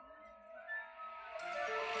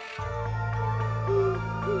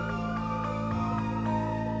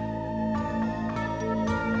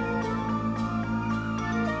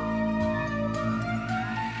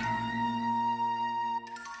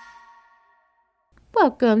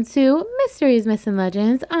welcome to Mysteries, Myths, and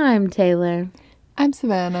Legends. I'm Taylor. I'm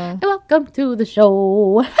Savannah. And welcome to the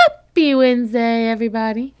show. Happy Wednesday,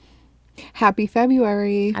 everybody. Happy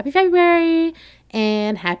February. Happy February.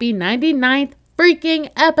 And happy 99th freaking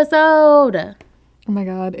episode. Oh my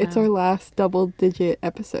god, it's our last double-digit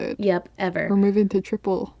episode. Yep, ever. We're moving to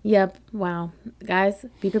triple. Yep, wow. Guys,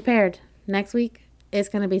 be prepared. Next week, it's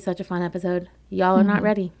going to be such a fun episode. Y'all are not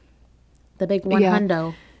ready. The big one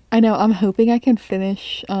hundo. I know, I'm hoping I can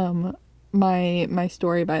finish my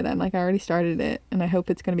story by then. Like, I already started it, and I hope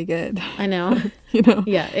it's going to be good. I know. You know?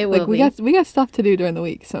 Yeah, it will like, be. we got stuff to do during the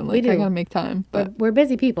week, so I'm like, do. I got to make time. But We're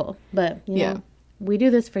busy people, but you know, we do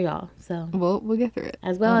this for y'all, so we'll get through it.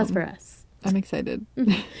 as well as for us. I'm excited.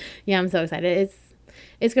 Yeah, I'm so excited.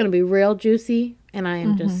 It's going to be real juicy, and I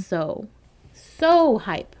am just so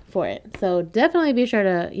hype for it. So definitely be sure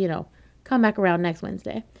to, come back around next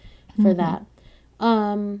Wednesday for that.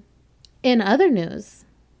 In other news,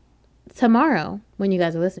 tomorrow, when you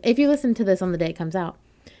guys are listening, if you listen to this on the day it comes out,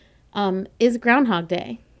 is Groundhog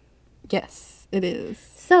Day. Yes, it is.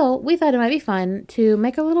 So we thought it might be fun to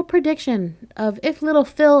make a little prediction of if little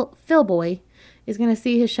Phil boy is going to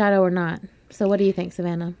see his shadow or not. So what do you think,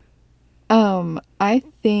 Savannah? I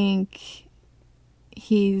think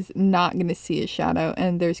he's not going to see his shadow,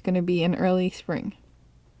 and there's going to be an early spring.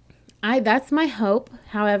 That's my hope.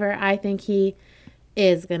 However, I think he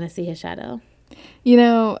is going to see his shadow.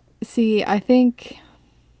 See, I think...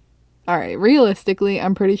 All right, realistically,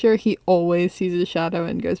 I'm pretty sure he always sees his shadow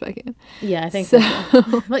and goes back in. Yeah, I think so.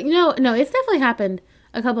 Like, no, it's definitely happened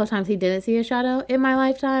a couple of times he didn't see his shadow in my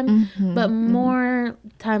lifetime, but more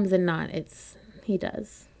times than not, he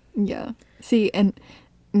does. Yeah. See, and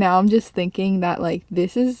now I'm just thinking that, like,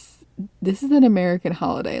 this is an American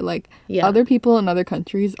holiday. Like, other people in other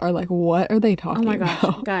countries are like, what are they talking about? Oh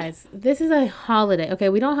my gosh, guys, this is a holiday. Okay,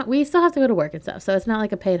 we still have to go to work and stuff, so it's not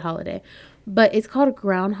like a paid holiday. But it's called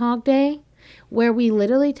Groundhog Day, where we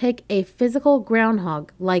literally take a physical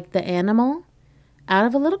groundhog, like the animal, out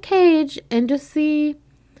of a little cage and just see,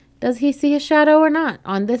 does he see a shadow or not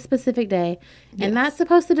on this specific day? Yes. And that's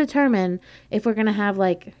supposed to determine if we're going to have,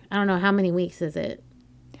 like, I don't know, how many weeks is it?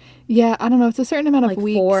 Yeah, I don't know. It's a certain amount of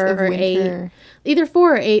weeks 4 of or winter. 8. Either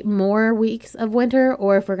 4 or 8 more weeks of winter,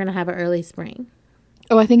 or if we're going to have an early spring.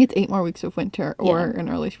 Oh, I think it's 8 more weeks of winter or an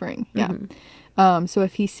early spring. Yeah. So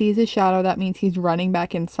if he sees his shadow, that means he's running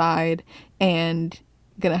back inside and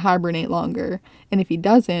going to hibernate longer. And if he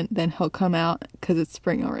doesn't, then he'll come out because it's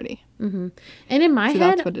spring already. Mm-hmm. And in my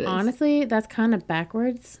head, honestly, that's kind of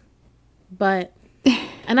backwards. But,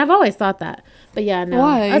 and I've always thought that. But yeah, no.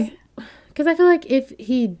 Why? Because I feel like if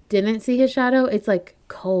he didn't see his shadow, it's like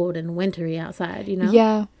cold and wintry outside,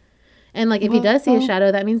 Yeah. And like if he does see his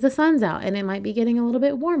shadow, that means the sun's out and it might be getting a little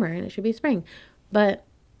bit warmer and it should be spring. But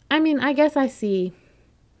I mean, I guess I see.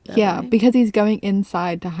 Yeah, because he's going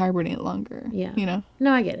inside to hibernate longer. Yeah.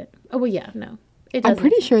 No, I get it. Oh, well, yeah, no. I'm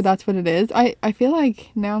pretty sure that's what it is. I feel like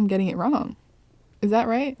now I'm getting it wrong. Is that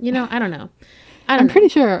right? I don't know. I'm pretty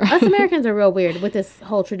sure. Us Americans are real weird with this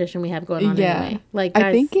whole tradition we have going on anyway. Like, guys,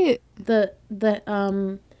 I think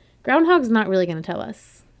the groundhog's not really going to tell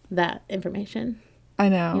us that information. I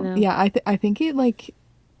know. Yeah, I think it like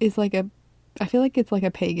is like I feel like it's like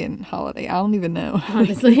a pagan holiday. I don't even know.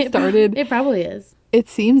 Honestly, it probably is. It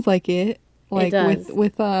seems like it. Like it does.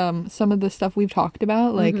 with some of the stuff we've talked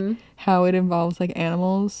about, like how it involves like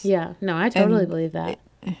animals. Yeah. No, I totally believe that.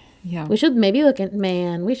 Yeah. We should maybe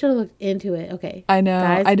we should have looked into it. Okay. I know.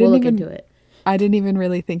 Guys, we'll look into it. I didn't even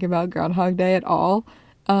really think about Groundhog Day at all.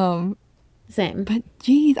 Same. But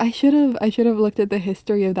geez, I should have looked at the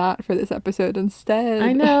history of that for this episode instead.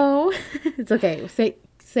 I know. It's okay.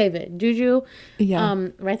 Save it. Juju. Yeah.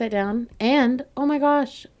 Write that down. And oh my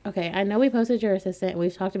gosh. Okay, I know we posted your assistant.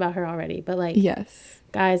 We've talked about her already, but like, yes,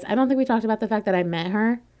 guys, I don't think we talked about the fact that I met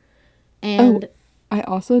her. And I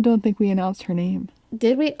also don't think we announced her name.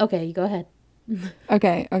 Did we? Okay, you go ahead.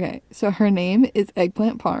 Okay. So her name is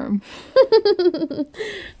Eggplant Parm.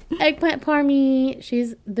 Eggplant Parmy.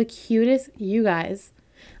 She's the cutest. You guys,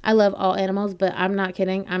 I love all animals, but I'm not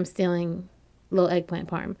kidding. I'm stealing little Eggplant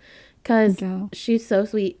Parm because she's so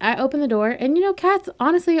sweet. I opened the door, and cats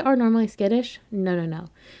honestly are normally skittish. No.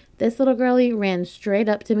 This little girlie ran straight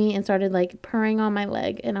up to me and started like purring on my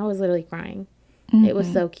leg, and I was literally crying. It was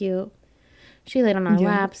so cute. She laid on our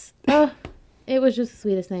laps. Oh, it was just the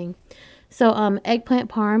sweetest thing. So, Eggplant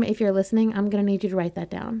Parm, if you're listening, I'm going to need you to write that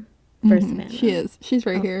down for Savannah. She is. She's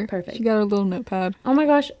right here. Perfect. She got her little notepad. Oh my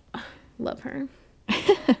gosh. Love her.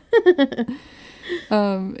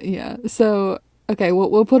 Yeah. So, okay,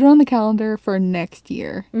 we'll put it on the calendar for next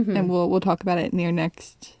year, and we'll talk about it near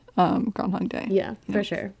next Groundhog Day. Yeah, for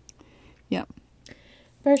sure. Yeah.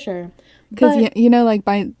 For sure. Because, you know, like,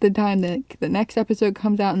 by the time the next episode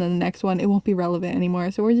comes out and then the next one, it won't be relevant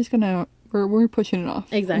anymore. So we're just gonna, we're pushing it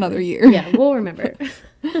off another year. Yeah, we'll remember.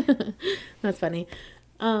 That's funny.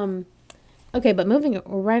 Okay, but moving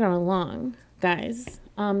right on along, guys.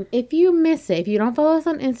 If you miss it, if you don't follow us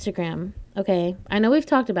on Instagram, okay, I know we've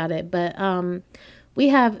talked about it, but me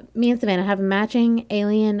and Savannah have matching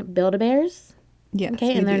alien Build-A-Bears. Yes.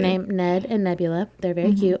 Okay, and they're named Ned and Nebula. They're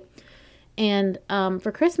very cute. And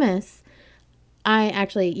for Christmas, I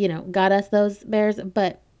actually, you know, got us those bears,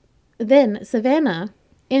 but then Savannah,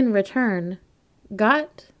 in return,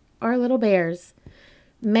 got our little bears,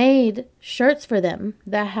 made shirts for them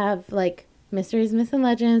that have, like, Mysteries, Myths, and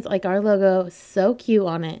Legends, like our logo, so cute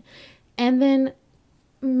on it. And then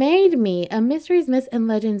made me a Mysteries, Myths, and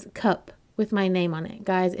Legends cup with my name on it.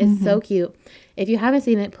 Guys, it's so cute. If you haven't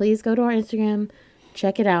seen it, please go to our Instagram,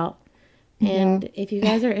 check it out. And if you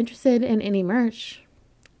guys are interested in any merch,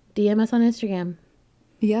 DM us on Instagram.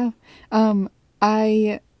 Yeah.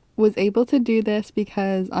 I was able to do this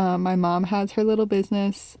because my mom has her little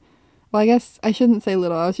business. Well, I guess I shouldn't say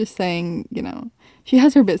little. I was just saying, you know, she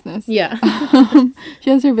has her business. Yeah. She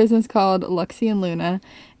has her business called Luxie and Luna.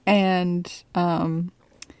 And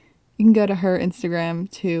you can go to her Instagram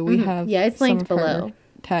too. We have it's linked below.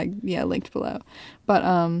 Linked below.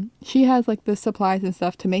 But she has like the supplies and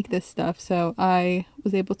stuff to make this stuff. So I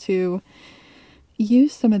was able to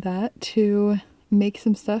use some of that to make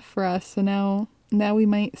some stuff for us. So now we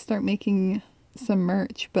might start making some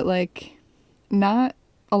merch, but like not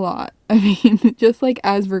a lot. I mean, just like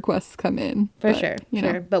as requests come in. For sure.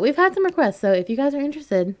 But we've had some requests, so if you guys are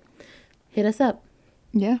interested, hit us up.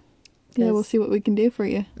 Yeah. Yeah, we'll see what we can do for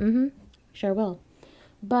you. Mm-hmm. Sure will.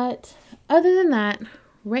 But other than that,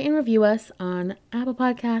 rate and review us on Apple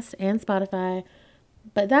Podcasts and Spotify.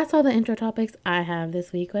 But that's all the intro topics I have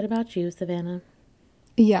this week. What about you, Savannah?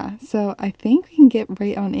 Yeah, so I think we can get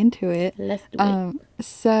right on into it. Let's do it.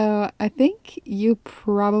 So I think you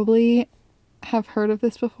probably have heard of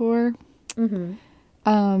this before. Mm-hmm.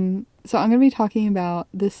 So I'm going to be talking about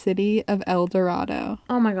the city of El Dorado.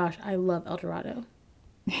 Oh my gosh, I love El Dorado.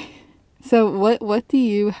 So what do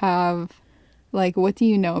you have, like, what do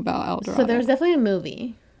you know about El Dorado? So there's definitely a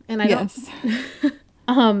movie, and I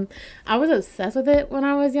was obsessed with it when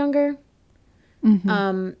I was younger.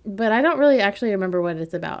 Mm-hmm. But I don't really actually remember what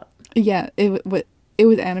it's about. Yeah, it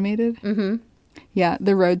was animated. Mm-hmm. Yeah,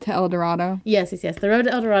 The Road to El Dorado. Yes. The Road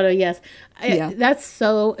to El Dorado, yes. That's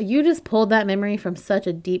so... You just pulled that memory from such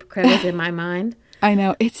a deep crevice in my mind. I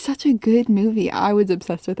know. It's such a good movie. I was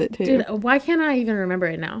obsessed with it, too. Dude, why can't I even remember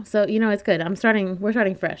it now? So, you know, it's good. We're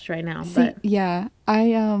starting fresh right now. Yeah.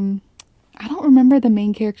 I don't remember the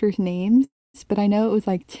main characters' names, but I know it was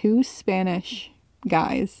like two Spanish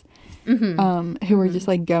guys. Mm-hmm. Who were just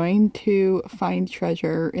like going to find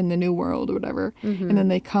treasure in the New World or whatever. Mm-hmm. And then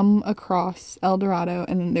they come across El Dorado,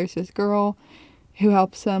 and then there's this girl who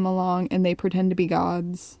helps them along, and they pretend to be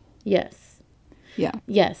gods. Yes. Yeah.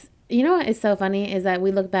 Yes. You know what is so funny is that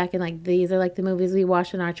we look back and like these are like the movies we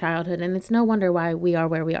watched in our childhood, and it's no wonder why we are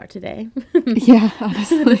where we are today. Yeah,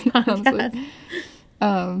 honestly.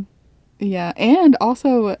 Yeah, and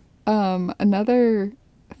also another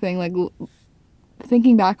thing, like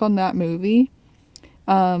thinking back on that movie,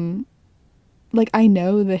 like I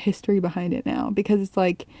know the history behind it now, because it's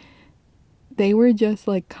like they were just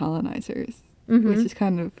like colonizers, which is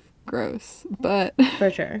kind of gross, but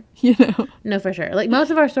for sure, you know. No, for sure. Like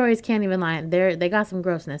most of our stories can't even lie. They got some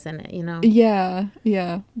grossness in it, you know.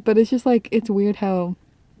 Yeah. But it's just like it's weird how.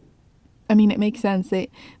 I mean, it makes sense. They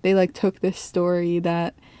like took this story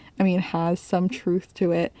that, I mean, has some truth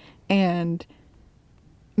to it, and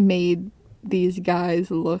made these guys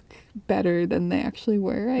look better than they actually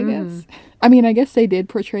were, I guess. I mean, I guess they did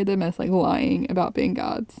portray them as like lying about being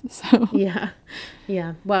gods. So yeah.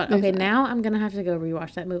 Well, okay, now I'm gonna have to go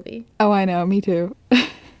rewatch that movie. Oh, I know, me too.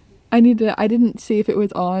 I didn't see if it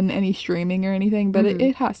was on any streaming or anything, but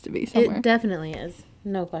it has to be somewhere. It definitely is.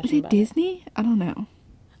 No question. Is it Disney? I don't know.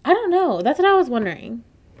 I don't know. That's what I was wondering.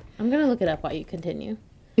 I'm gonna look it up while you continue.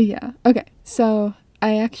 Yeah. Okay. So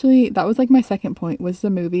that was like my second point, was the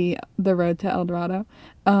movie The Road to El Dorado.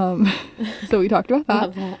 So we talked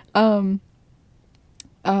about that. Love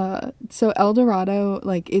that. So El Dorado,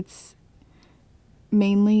 like it's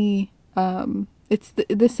mainly it's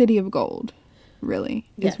the city of gold, really.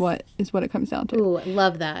 Yes. is what it comes down to. Ooh, I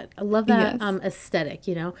love that. I love that aesthetic,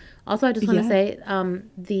 you know. Also, I just want to say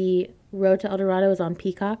the Road to El Dorado is on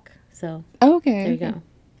Peacock, so okay. There you go.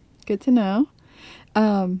 Good to know.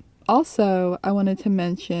 Also, I wanted to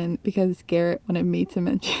mention, because Garrett wanted me to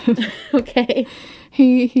mention. Okay.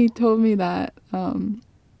 He told me that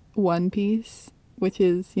One Piece which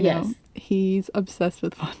is, you know, he's obsessed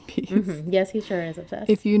with One Piece. Mm-hmm. Yes, he sure is obsessed.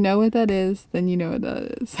 If you know what that is, then you know what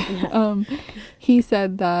that is. Yeah. He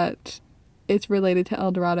said that it's related to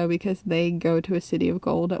El Dorado because they go to a city of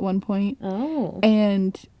gold at one point. Oh.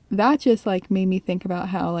 And that just, like, made me think about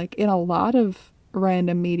how, like, in a lot of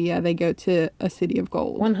random media, they go to a city of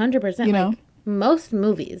gold. 100%. You know? Like, most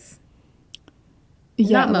movies.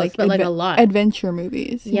 Yeah, not most, but like a lot. Adventure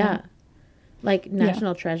movies. Yeah. Like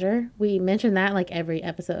National Treasure. We mention that like every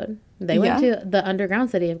episode. They went to the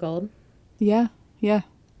underground city of gold. Yeah, yeah.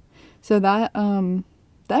 So that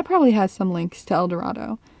that probably has some links to El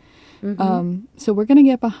Dorado. Mm-hmm. So we're gonna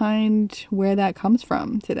get behind where that comes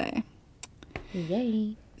from today.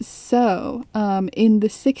 Yay. So, in the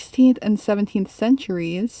 16th and 17th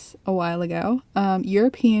centuries, a while ago,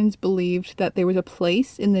 Europeans believed that there was a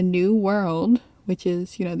place in the New World, which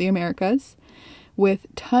is, you know, the Americas, with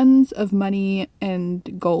tons of money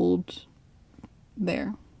and gold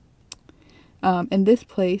there. And this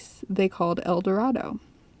place they called El Dorado.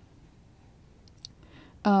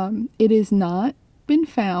 It has not been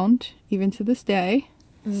found, even to this day.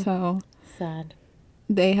 So sad.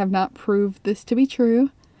 They have not proved this to be true.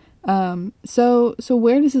 So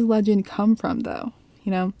where does this legend come from, though?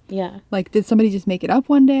 You know? Yeah. Like, did somebody just make it up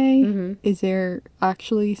one day? Mm-hmm. Is there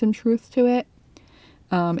actually some truth to it?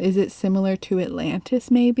 Is it similar to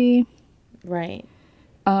Atlantis, maybe? Right.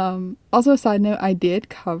 Also, a side note, I did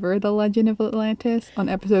cover the Legend of Atlantis on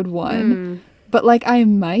episode 1. But, like, I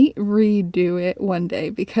might redo it one day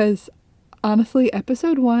because, honestly,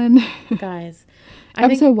 episode 1... Guys.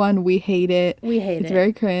 Episode 1, we hate it. We hate it. It's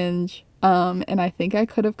very cringe. And I think I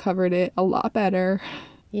could have covered it a lot better.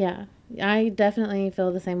 Yeah. I definitely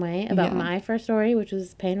feel the same way about my first story, which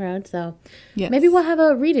was Payne Road. So maybe we'll have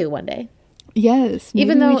a redo one day. Yes.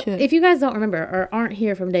 Even though, if you guys don't remember or aren't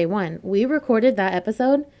here from day one, we recorded that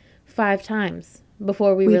episode 5 times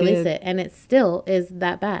before we released it. And it still is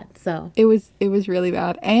that bad. So it was really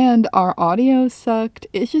bad. And our audio sucked.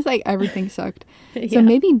 It's just like everything sucked. So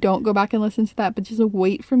maybe don't go back and listen to that, but just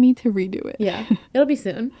wait for me to redo it. Yeah. It'll be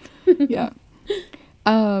soon. Yeah.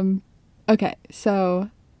 Okay. So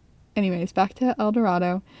anyways, back to El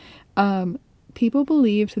Dorado. People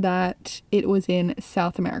believed that it was in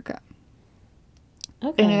South America.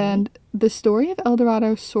 Okay. And the story of El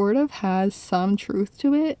Dorado sort of has some truth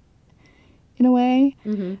to it, in a way.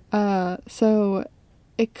 Mm-hmm. So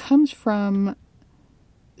it comes from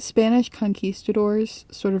Spanish conquistadors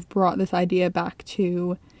sort of brought this idea back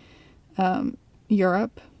to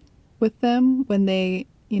Europe with them when they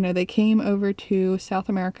came over to South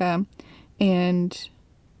America, and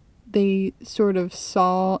they sort of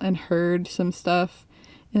saw and heard some stuff,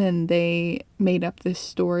 and then they made up this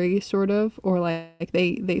story, sort of, or like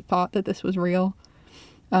they thought that this was real.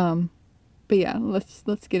 But yeah,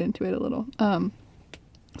 let's get into it a little.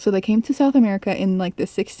 So they came to South America in like the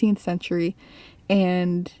 16th century,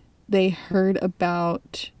 and they heard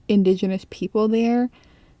about indigenous people there,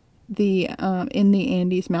 in the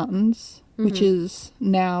Andes Mountains, which is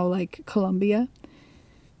now like Colombia.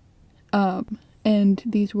 And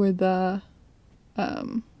these were the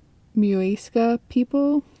Muisca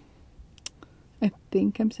people. I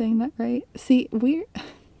think I'm saying that right. See, we're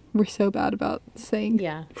so bad about saying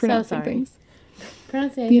pronouncing things.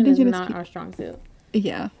 Pronunciation is not our strong suit.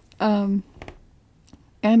 Yeah. And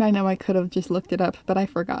I know I could have just looked it up, but I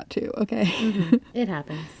forgot to. Okay. Mm-hmm. It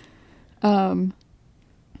happens.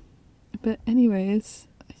 But anyways,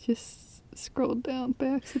 I just scrolled down by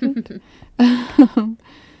accident.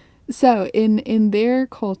 So in their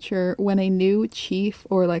culture, when a new chief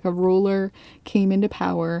or like a ruler came into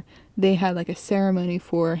power, they had like a ceremony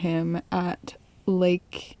for him at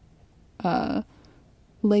Lake Guadavita.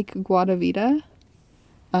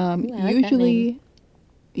 Usually,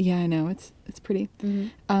 yeah, I know it's pretty.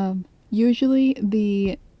 Mm-hmm. Usually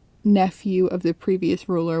the nephew of the previous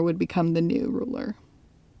ruler would become the new ruler.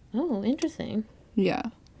 Oh, interesting. Yeah.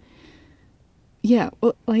 Yeah,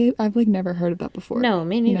 well, I've like never heard of that before. No,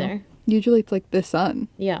 me neither. You know? Usually it's like the son.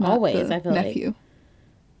 Yeah, always. I feel nephew.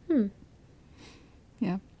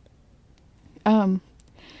 Yeah.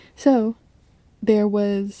 So there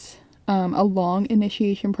was a long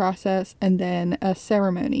initiation process and then a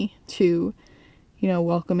ceremony to,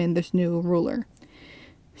 welcome in this new ruler.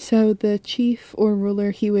 So the chief or ruler,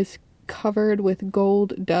 he was covered with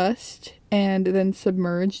gold dust and then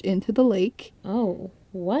submerged into the lake. Oh,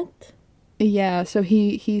 what? Yeah, so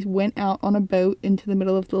he went out on a boat into the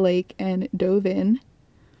middle of the lake and dove in.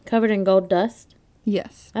 Covered in gold dust?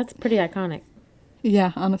 Yes. That's pretty iconic.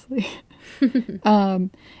 Yeah, honestly.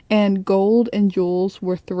 And gold and jewels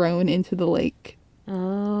were thrown into the lake.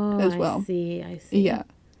 Oh, as well. I see. Yeah.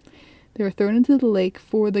 They were thrown into the lake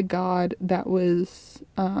for the god that was,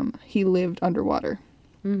 he lived underwater.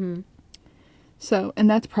 Mm-hmm. So, and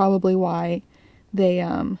that's probably why they,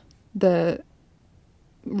 the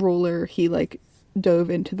ruler, he, like, dove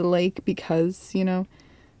into the lake because, you know,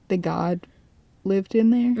 the god lived in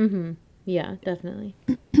there. Mm-hmm. Yeah, definitely.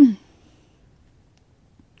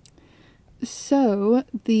 So,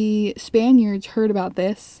 the Spaniards heard about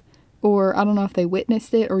this, or I don't know if they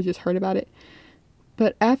witnessed it or just heard about it.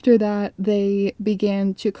 But after that, they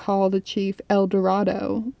began to call the chief El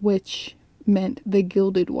Dorado, which meant the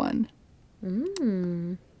Gilded One.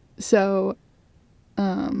 Mm. So,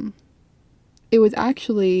 it was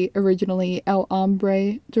actually originally El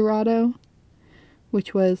Hombre Dorado,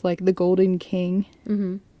 which was like the Golden King.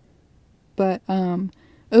 Mm-hmm. But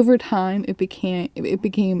over time, it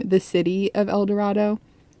became the city of El Dorado,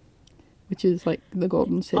 which is like the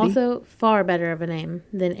Golden City. Also, far better of a name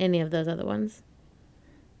than any of those other ones.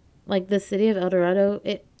 Like the city of El Dorado,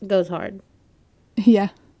 it goes hard. Yeah,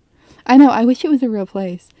 I know. I wish it was a real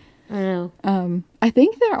place. I know. I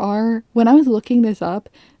think there are. When I was looking this up,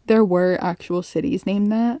 there were actual cities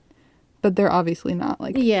named that, but they're obviously not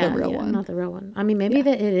like the real one. Not the real one. I mean, maybe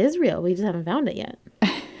that it is real. We just haven't found it yet.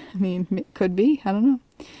 I mean, it could be. I don't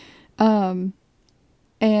know.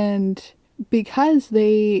 And because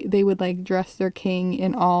they would like dress their king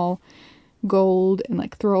in all gold and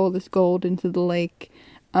like throw all this gold into the lake,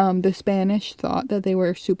 the Spanish thought that they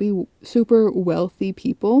were super wealthy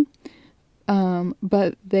people.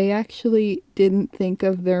 But they actually didn't think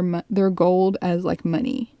of their gold as like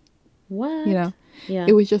money. What? You know? Yeah.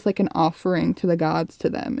 It was just like an offering to the gods to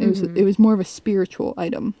them. It was more of a spiritual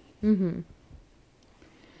item. Mm-hmm.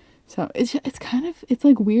 So it's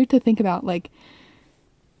like weird to think about, like,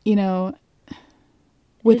 you know,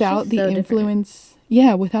 without the influence.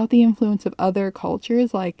 Yeah, without the influence of other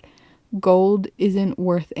cultures, like gold isn't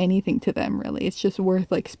worth anything to them really. It's just worth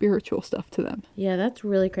like spiritual stuff to them. Yeah, that's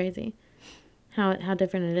really crazy. How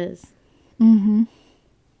different it is. Mm-hmm.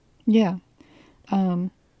 Yeah.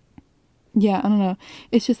 Yeah, I don't know.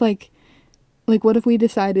 It's just like what if we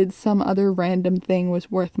decided some other random thing was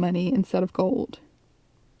worth money instead of gold?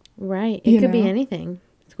 Right. It could be anything.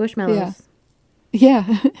 Squishmallows.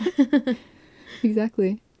 Yeah.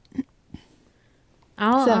 Exactly.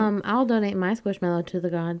 I'll donate my Squishmallow to the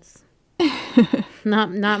gods.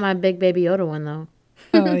 Not my big baby Yoda one though.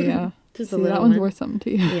 Oh yeah. Just See, a little that one's one. worth something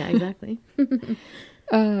to you. Yeah, exactly.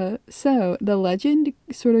 So the legend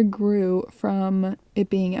sort of grew from it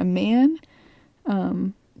being a man,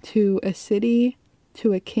 to a city,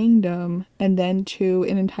 to a kingdom, and then to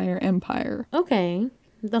an entire empire. Okay.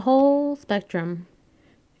 The whole spectrum.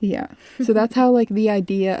 Yeah. So that's how like the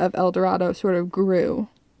idea of El Dorado sort of grew.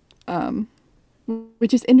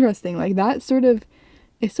 Which is interesting. Like that sort of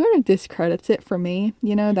discredits it for me,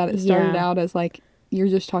 you know, that it started out as like you're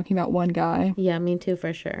just talking about one guy. Yeah, me too,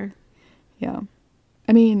 for sure. Yeah.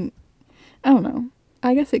 I mean, I don't know.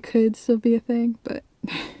 I guess it could still be a thing, but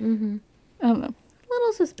Mm-hmm. I don't know. A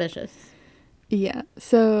little suspicious. Yeah.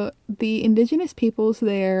 So the indigenous peoples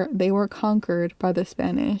there, they were conquered by the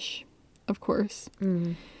Spanish, of course.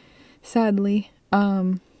 Mm. Sadly,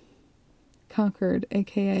 conquered,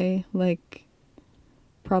 aka like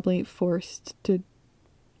probably forced to,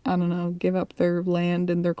 I don't know, give up their land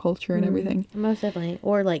and their culture and everything. Most definitely.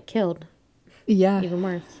 Or like killed. Yeah. Even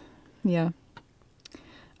worse. Yeah.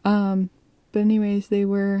 But anyways,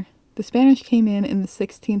 the Spanish came in the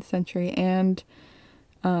 16th century, and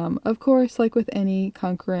of course, like with any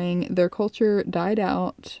conquering, their culture died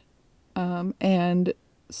out, and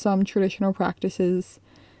some traditional practices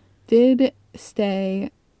did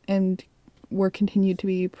stay and were continued to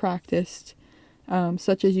be practiced,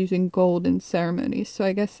 such as using gold in ceremonies. So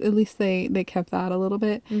I guess at least they kept that a little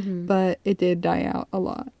bit, but it did die out a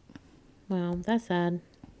lot. Wow, that's sad.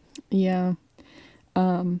 Yeah.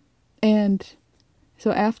 And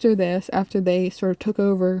so after they sort of took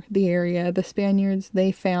over the area, the Spaniards,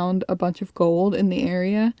 they found a bunch of gold in the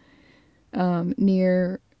area,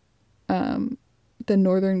 near, the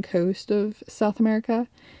northern coast of South America.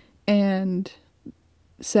 And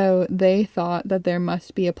so they thought that there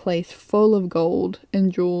must be a place full of gold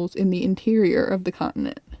and jewels in the interior of the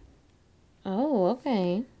continent. Oh,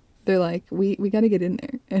 okay. They're like, we got to get in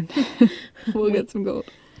there and we'll get some gold.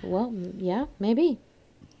 Well, yeah, maybe.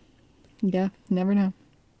 Yeah, never know.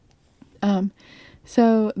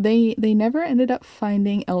 So they never ended up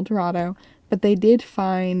finding El Dorado, but they did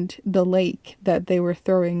find the lake that they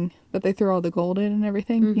threw all the gold in and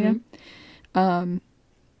everything, you know?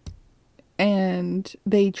 And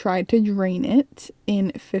they tried to drain it in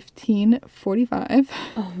 1545.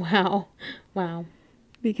 Oh, wow. Wow.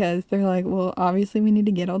 because they're like, well, obviously we need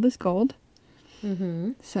to get all this gold.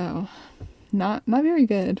 Mm-hmm. So, not very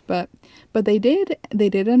good, but they did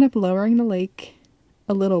end up lowering the lake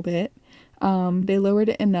a little bit. They lowered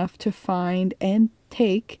it enough to find and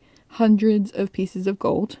take hundreds of pieces of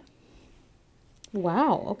gold.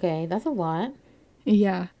 Wow. Okay, that's a lot.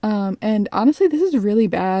 Yeah. And honestly, this is really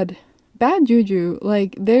bad juju.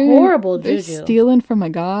 Like Horrible they're juju. stealing from a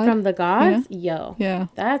god. From the gods? You know? Yo. Yeah.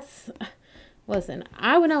 That's listen,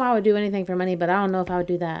 I would know I would do anything for money, but I don't know if I would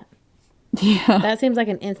do that. Yeah. That seems like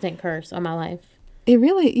an instant curse on my life. It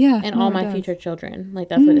really, yeah. And all my future children. Like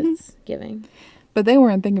that's what it's giving. But they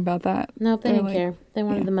weren't thinking about that. Nope, they didn't care. They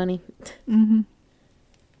wanted the money. Mm-hmm.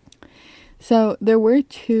 So there were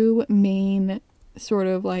two main sort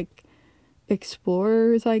of like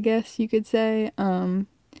explorers, I guess you could say,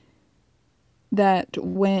 that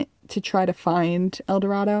went to try to find El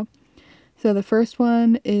Dorado. So the first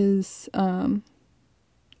one is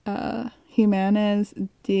Jimenez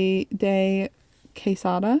de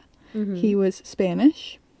Quesada. Mm-hmm. He was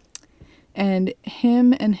Spanish. And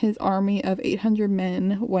him and his army of 800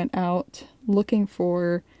 men went out looking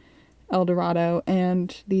for El Dorado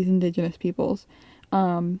and these indigenous peoples.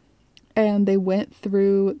 And they went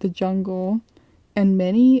through the jungle, and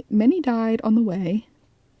many died on the way.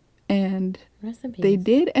 And they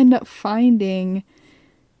did end up finding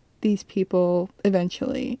these people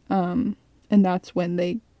eventually. And that's when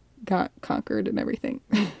they got conquered and everything.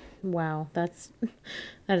 Wow, that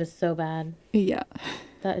is so bad. Yeah.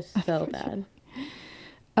 That is so bad.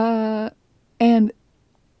 And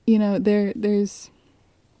you know, there's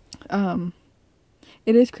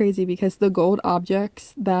it is crazy because the gold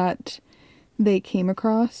objects that they came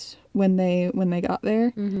across when they got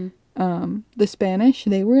there, mm-hmm. The Spanish,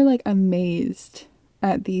 they were like amazed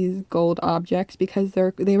at these gold objects because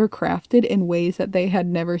they were crafted in ways that they had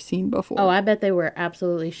never seen before. Oh, I bet they were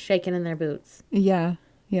absolutely shaking in their boots. Yeah,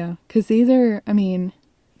 because these are, I mean,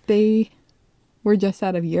 they were just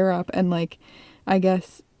out of Europe, and like, I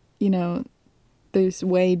guess, you know, there's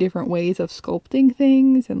way different ways of sculpting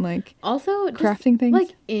things and like also crafting things.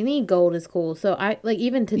 Like any gold is cool. So I like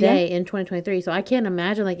even today in 2023. So I can't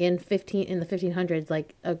imagine like in the 1500s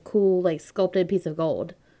like a cool like sculpted piece of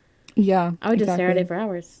gold. Yeah, I would just stare at it for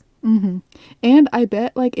hours. Mm-hmm. And I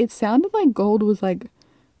bet like it sounded like gold was like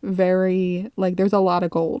very like there's a lot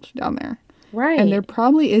of gold down there, right? And there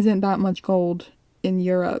probably isn't that much gold in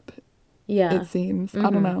Europe. Yeah, it seems. Mm-hmm. I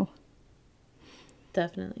don't know.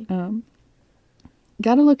 Definitely.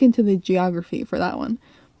 Gotta look into the geography for that one,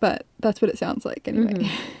 but that's what it sounds like anyway.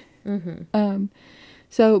 Mm-hmm. Mm-hmm.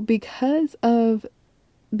 So because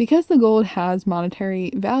the gold has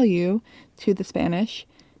monetary value to the Spanish,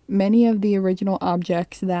 many of the original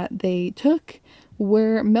objects that they took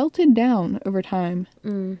were melted down over time.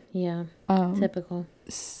 Yeah, typical.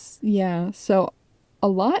 Yeah, so a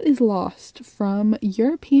lot is lost from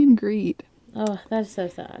European greed. Oh, that is so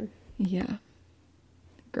sad. Yeah.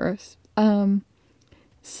 Gross.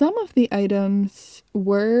 Some of the items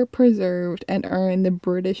were preserved and are in the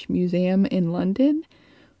British Museum in London,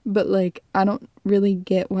 but like I don't really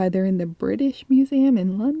get why they're in the British Museum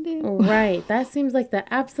in London. Right. That seems like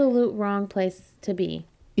the absolute wrong place to be.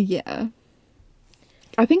 Yeah.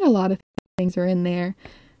 I think a lot of things are in there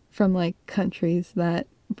from like countries that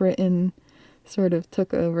Britain sort of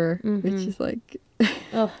took over, which is like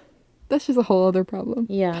that's just a whole other problem.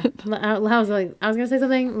 Yeah. I was gonna say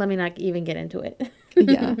something, let me not even get into it.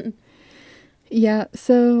 Yeah,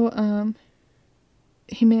 so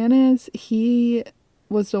Jimenez, he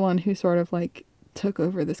was the one who sort of like took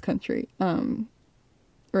over this country,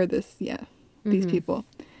 or this, these people.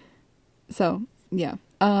 So yeah,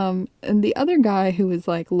 and the other guy who was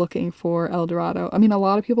like looking for El Dorado, I mean a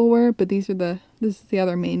lot of people were, but this is the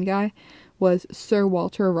other main guy, was Sir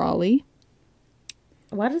Walter Raleigh.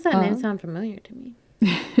 Why does that name sound familiar to me?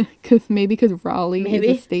 Because Raleigh is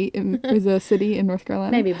a city in North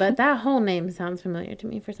Carolina. Maybe, but that whole name sounds familiar to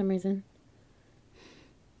me for some reason.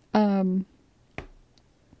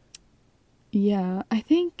 Yeah, I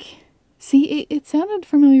think. See, it sounded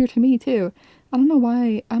familiar to me too. I don't know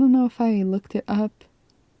why. I don't know if I looked it up.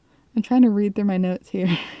 I'm trying to read through my notes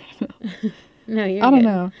here. No, you're I don't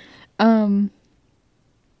know.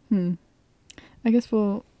 I guess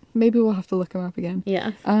maybe we'll have to look him up again.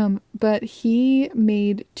 Yeah. But he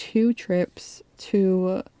made 2 trips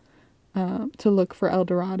to look for El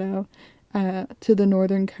Dorado, to the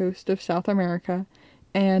northern coast of South America,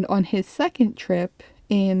 and on his second trip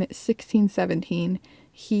in 1617,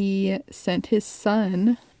 he sent his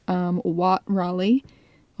son, Wat Raleigh,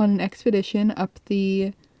 on an expedition up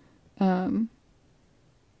the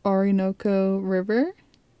Orinoco River.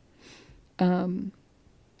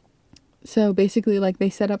 So basically, like,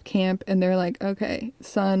 they set up camp and they're like, okay,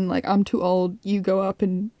 son, like, I'm too old. You go up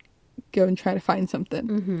and go and try to find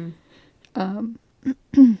something.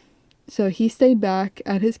 So he stayed back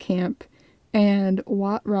at his camp, and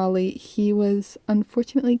Wat Raleigh, he was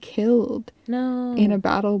unfortunately killed in a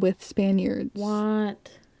battle with Spaniards.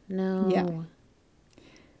 What? No.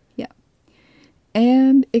 Yeah.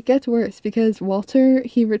 And it gets worse because Walter,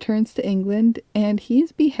 he returns to England and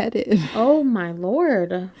he's beheaded. Oh my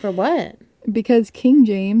lord. For what? Because King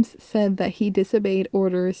James said that he disobeyed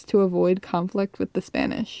orders to avoid conflict with the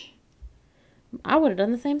Spanish. I would have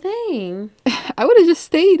done the same thing. I would have just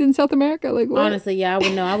stayed in South America. Like, what? Honestly, yeah, I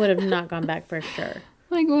would know. I would have not gone back for sure.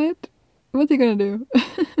 Like, what? What's he gonna do?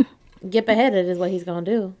 Get beheaded is what he's gonna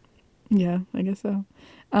do. Yeah, I guess so.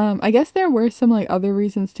 I guess there were some, like, other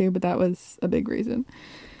reasons too, but that was a big reason.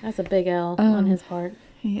 That's a big L on his part.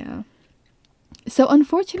 Yeah. So,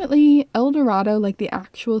 unfortunately, El Dorado, like the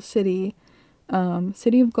actual city,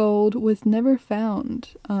 City of Gold, was never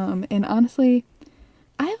found. And honestly,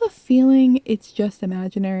 I have a feeling it's just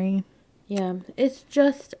imaginary. Yeah, it's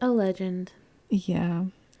just a legend. Yeah.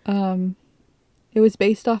 It was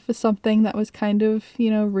based off of something that was kind of,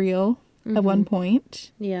 real at one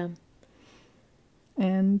point. Yeah.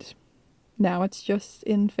 And now it's just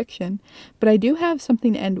in fiction. But I do have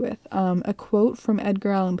something to end with. A quote from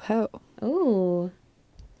Edgar Allan Poe. Oh.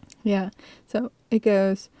 Yeah. So it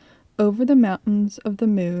goes, "Over the mountains of the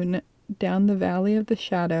moon, down the valley of the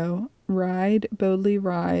shadow, ride, boldly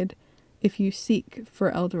ride, if you seek for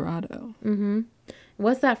El Dorado." Mm-hmm.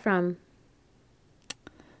 What's that from?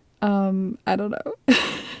 I don't know.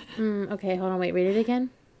 Okay, hold on. Wait, read it again.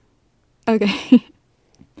 Okay.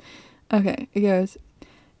 Okay, it goes,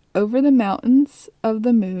 "Over the mountains of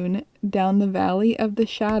the moon, down the valley of the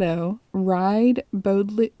shadow, ride,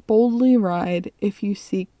 boldly ride, if you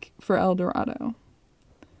seek for El Dorado."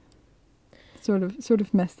 Sort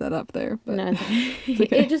of messed that up there, but No, it's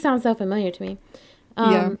okay. It just sounds so familiar to me.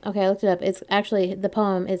 Yeah. Okay, I looked it up. It's actually, the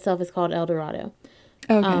poem itself is called El Dorado.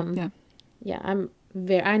 Okay, yeah.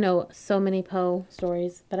 Yeah, I know so many Poe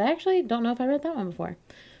stories, but I actually don't know if I read that one before.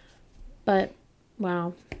 But,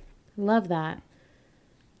 wow. Love that.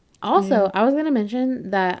 Also, I was going to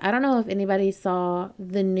mention that I don't know if anybody saw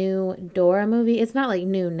the new Dora movie. It's not like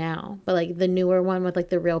new now, but like the newer one with like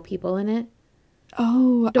the real people in it.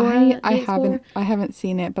 Oh, Dora I haven't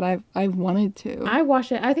seen it, but I've wanted to. I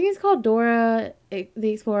watched it. I think it's called Dora the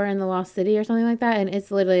Explorer in the Lost City or something like that, and it's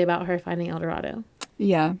literally about her finding El Dorado.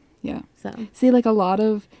 Yeah, yeah. So see, like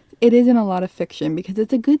it is in a lot of fiction because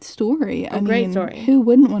it's a good story. I mean, great story. Who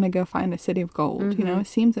wouldn't want to go find a city of gold? You know, it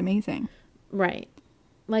seems amazing. Right.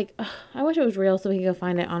 Like, I wish it was real so we could go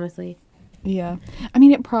find it, honestly. Yeah. I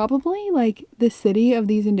mean, it probably, like, the city of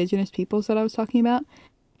these indigenous peoples that I was talking about,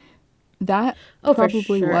 that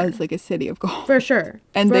probably was, like, a city of gold. For sure.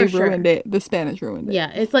 And they ruined it. The Spanish ruined it.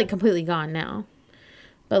 Yeah, it's, like, completely gone now.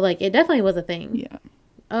 But, like, it definitely was a thing. Yeah.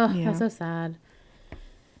 Oh, yeah. That's so sad.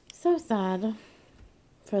 So sad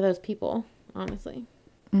for those people, honestly.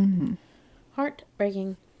 Mm-hmm.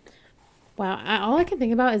 Heartbreaking. Wow, all I can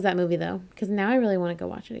think about is that movie, though, because now I really want to go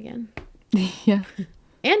watch it again. Yeah.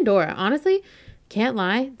 And Dora, honestly, can't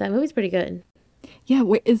lie, that movie's pretty good. Yeah,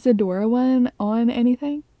 wait, is the Dora one on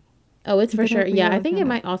anything? Oh, it's for sure. Yeah, I think it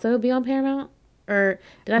might also be on Paramount. Or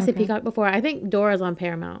did I say Peacock before? I think Dora's on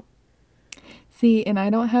Paramount. See, and I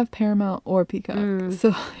don't have Paramount or Peacock,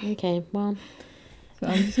 so... Okay, well... So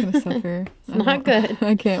I'm just gonna suffer. It's not good.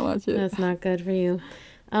 I can't watch it. That's not good for you.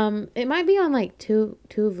 It might be on like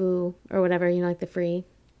Tuvu or whatever, you know, like the free.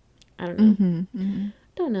 I don't know.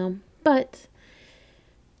 Don't know. But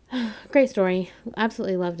great story.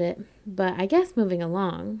 Absolutely loved it. But I guess moving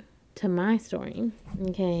along to my story.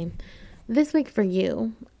 Okay. This week for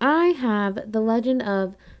you, I have the legend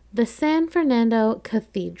of the San Fernando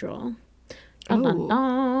Cathedral. Dun, dun,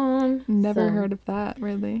 dun. Never heard of that,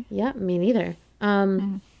 really. Yeah, me neither.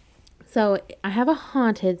 So I have a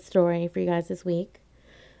haunted story for you guys this week.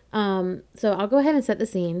 So I'll go ahead and set the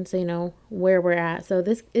scene so you know where we're at. So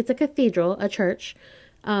it's a cathedral, a church,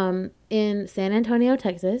 in San Antonio,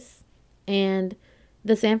 Texas, and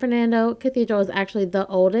the San Fernando Cathedral is actually the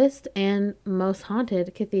oldest and most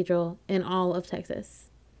haunted cathedral in all of Texas.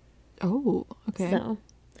 Oh, okay. So,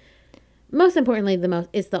 most importantly,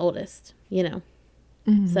 it's the oldest, you know.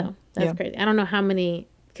 So that's crazy. I don't know how many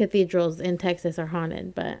cathedrals in Texas are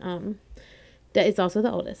haunted, but it's also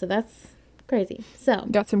the oldest, so that's crazy. So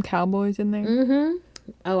got some cowboys in there.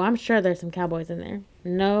 Oh, I'm sure there's some cowboys in there,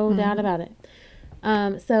 no doubt about it.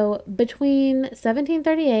 So between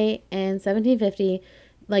 1738 and 1750,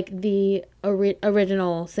 like the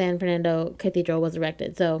original San Fernando Cathedral was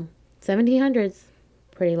erected. So 1700s,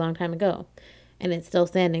 pretty long time ago, and it's still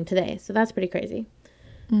standing today. So that's pretty crazy.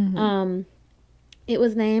 It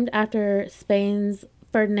was named after Spain's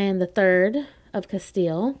Ferdinand III of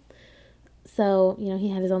Castile. So, you know, he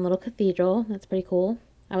had his own little cathedral. That's pretty cool.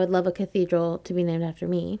 I would love a cathedral to be named after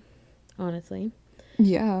me, honestly.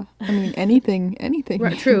 Yeah. I mean, anything.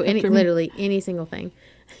 Right, true. Literally any single thing.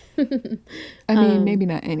 I mean, maybe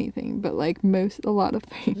not anything, but like a lot of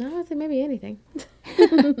things. No, I'd say maybe anything.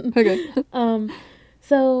 Okay.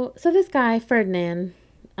 So this guy, Ferdinand,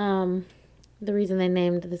 the reason they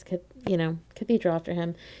named this, cathedral after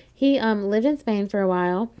him, he lived in Spain for a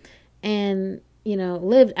while, and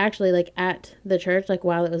lived actually like at the church, like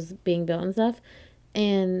while it was being built and stuff.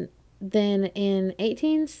 And then in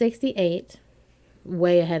 1868,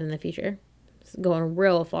 way ahead in the future, going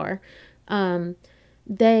real far,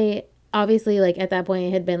 they obviously, like at that point,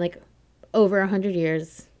 it had been like over 100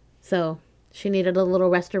 years, so she needed a little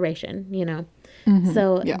restoration,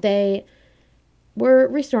 So yeah. they were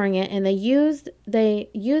restoring it, and they used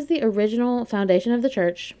the original foundation of the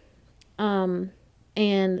church, and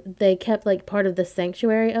they kept like part of the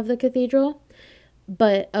sanctuary of the cathedral.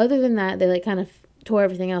 But other than that, they like kind of tore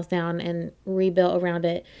everything else down and rebuilt around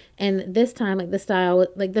it. And this time, like the style,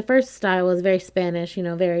 like the first style was very Spanish,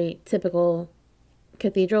 very typical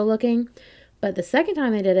cathedral looking. But the second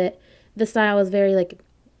time they did it, the style was very like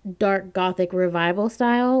dark Gothic revival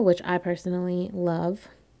style, which I personally love.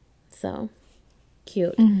 So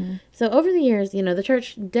cute. So over the years, the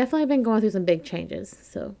church definitely been going through some big changes.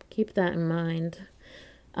 So keep that in mind.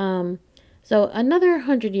 So another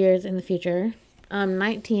 100 years in the future,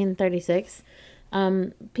 1936,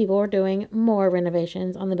 people were doing more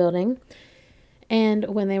renovations on the building. And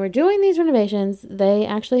when they were doing these renovations, they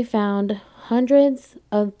actually found hundreds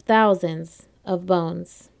of thousands of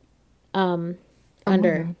bones under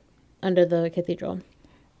the cathedral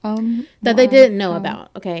that they didn't know about.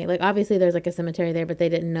 Okay, like obviously there's like a cemetery there, but they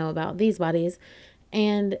didn't know about these bodies.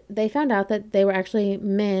 And they found out that they were actually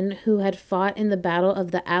men who had fought in the Battle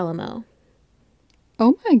of the Alamo.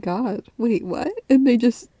 Oh my God. Wait, what? And they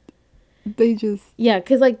just yeah,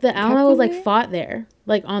 because like the Alamo was like there? fought there,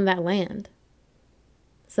 like on that land.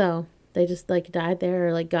 So they just like died there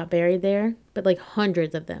or like got buried there, but like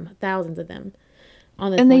hundreds of them, thousands of them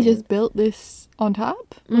on this And land. they just built this on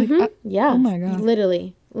top? Like, yeah. Oh my God.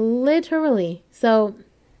 Literally. So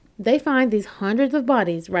they find these hundreds of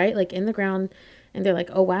bodies, right? Like in the ground, and they're like,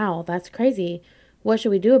 oh wow, that's crazy. What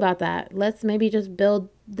should we do about that? Let's maybe just build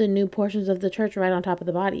the new portions of the church right on top of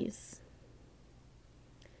the bodies.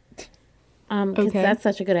 Because that's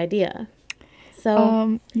such a good idea.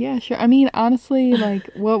 So yeah, sure. I mean, honestly, like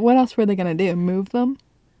what else were they gonna do? Move them?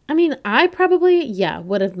 I mean, I probably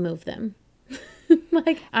would have moved them.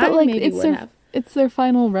 Maybe would have. It's their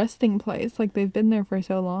final resting place. Like they've been there for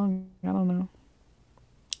so long. I don't know.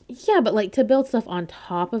 Yeah, but like to build stuff on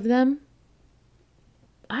top of them,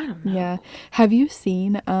 I don't know. Yeah. Have you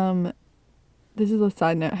seen this is a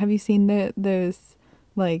side note. Have you seen those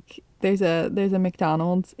like there's a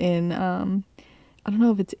McDonald's in I don't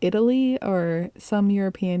know if it's Italy or some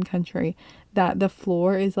European country that the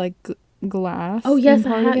floor is like glass. Oh yes,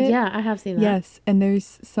 I have seen that. Yes, and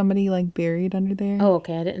there's somebody like buried under there. Oh,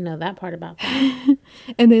 okay, I didn't know that part about that.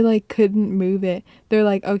 And they like couldn't move it. They're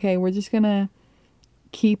like, okay, we're just gonna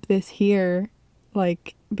keep this here,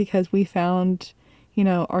 like because we found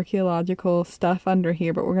archaeological stuff under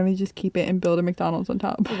here, but we're gonna just keep it and build a McDonald's on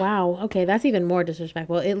top. Wow. Okay, that's even more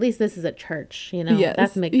disrespectful. At least this is a church, Yes.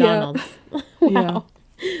 That's McDonald's. Yeah. Wow.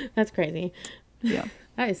 Yeah. That's crazy. Yeah.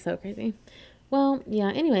 That is so crazy. Well, yeah,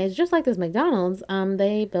 anyways, just like this McDonald's,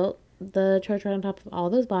 they built the church right on top of all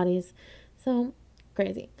those bodies. So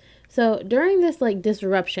crazy. So during this like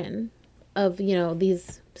disruption of,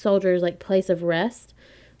 these soldiers' like place of rest,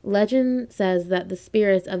 legend says that the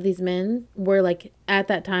spirits of these men were like at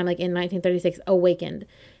that time, like in 1936, awakened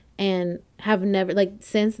and have never, like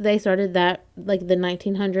since they started that, like the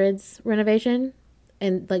 1900s renovation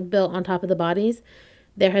and like built on top of the bodies,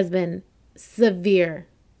 there has been severe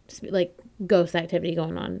like ghost activity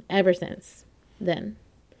going on ever since then.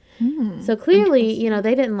 So clearly,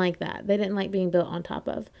 they didn't like that. They didn't like being built on top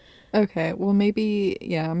of. Okay, well maybe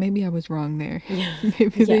I was wrong there. Yeah.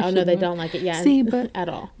 Maybe yeah. Oh no, they don't like it. Yeah. See, but at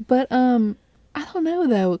all. But I don't know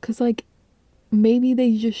though, because like maybe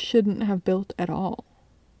they just shouldn't have built at all.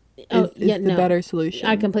 Is the better solution.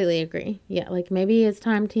 I completely agree. Yeah, like maybe it's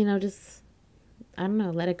time to just I don't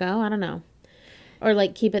know, let it go. I don't know, or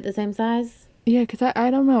like keep it the same size. Yeah, because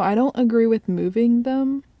I don't know. I don't agree with moving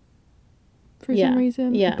them for some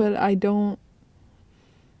reason. Yeah. But I don't.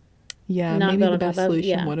 Yeah, not maybe the best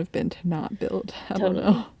solution would have been to not build. I don't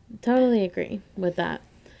know. Totally agree with that.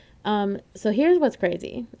 So here's what's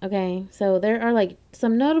crazy. Okay, so there are like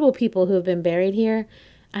some notable people who have been buried here.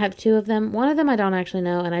 I have two of them. One of them I don't actually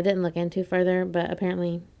know, and I didn't look into further, but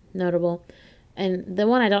apparently notable. And the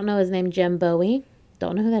one I don't know is named Jem Bowie.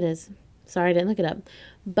 Don't know who that is. Sorry, I didn't look it up.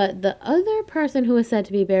 But the other person who is said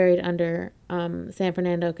to be buried under San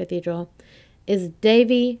Fernando Cathedral is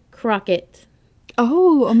Davy Crockett.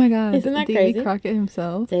 Oh my God. Isn't that Davy crazy? Crockett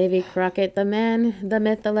himself. Davy Crockett, the man, the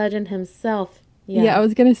myth, the legend himself. Yeah, I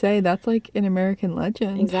was going to say, that's like an American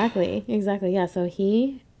legend. Exactly. Yeah, so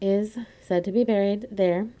he is said to be buried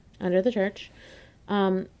there under the church.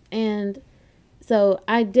 And so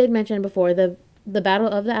I did mention before the Battle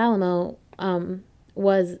of the Alamo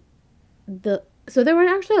was so there were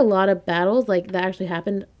actually a lot of battles like that actually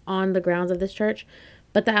happened on the grounds of this church,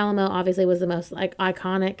 but the Alamo obviously was the most like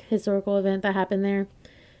iconic historical event that happened there.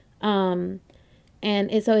 So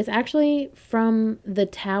it's actually from the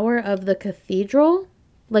tower of the cathedral.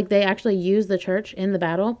 Like they actually used the church in the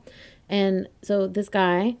battle. And so this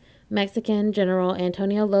guy, Mexican General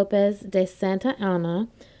Antonio Lopez de Santa Anna,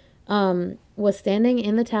 was standing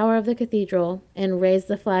in the tower of the cathedral and raised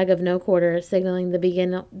the flag of no quarter, signaling the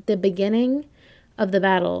beginning of the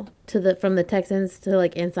battle from the Texans to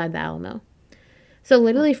like inside the Alamo. So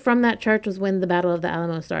literally from that church was when the Battle of the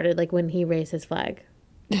Alamo started, like when he raised his flag.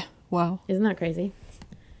 Wow. Isn't that crazy?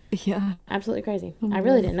 Yeah. Absolutely crazy. I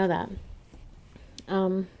really didn't know that.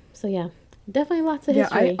 So yeah, definitely lots of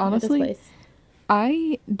history I honestly, at this place.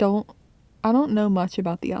 I don't know much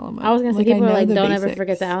about the Alamo. I was gonna say, people are like, don't ever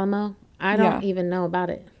forget the basics. Alamo. I don't even know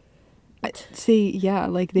about it. See, yeah,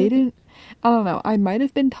 like they didn't, I don't know. I might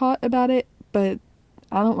have been taught about it, but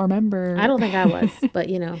I don't remember. I don't think I was, but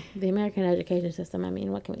the American education system, I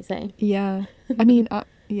mean, what can we say? Yeah. I mean,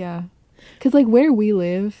 yeah. Because like where we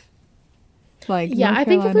live, like yeah, North I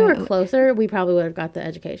think if we Carolina, were closer, we probably would have got the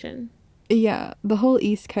education. yeah, the whole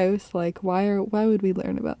East Coast, like why would we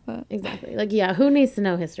learn about that? Exactly. Like, yeah, who needs to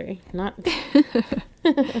know history? Not.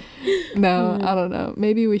 No, I don't know.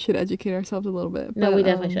 Maybe we should educate ourselves a little bit. No, but, we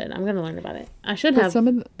definitely should. I'm gonna learn about it. I should have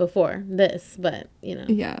before this, but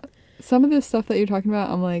Yeah, some of this stuff that you're talking about,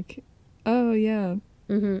 I'm like, oh yeah,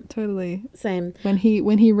 totally. Same. When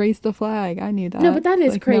he raised the flag, I knew that. No, but that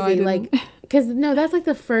is like, crazy. No, like, because that's like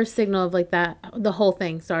the first signal of like that the whole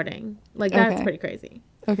thing starting. Like that's Okay. pretty crazy.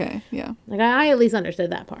 Okay. Yeah. Like I at least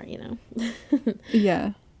understood that part.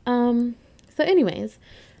 Yeah. So, anyways,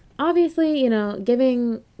 obviously,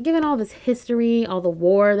 given all this history, all the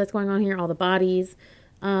war that's going on here, all the bodies,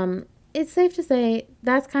 it's safe to say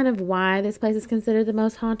that's kind of why this place is considered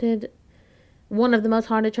one of the most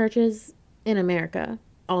haunted churches in America.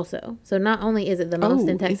 Also, so not only is it the most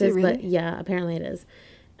in Texas, really? but yeah, apparently it is.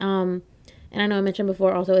 And I know I mentioned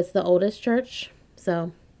before, also it's the oldest church,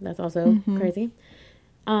 so that's also crazy.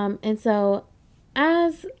 And so,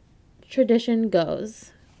 as tradition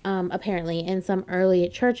goes, apparently in some early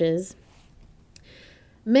churches,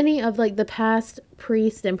 many of like the past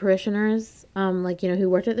priests and parishioners, who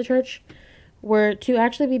worked at the church, were to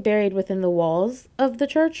actually be buried within the walls of the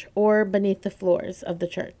church or beneath the floors of the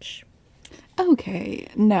church. Okay,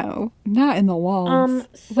 no, not in the walls.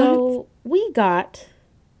 So we got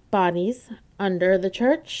bodies under the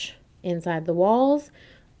church, inside the walls,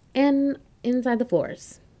 and inside the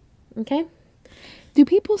floors. Okay? Do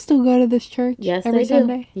people still go to this church? Yes, every they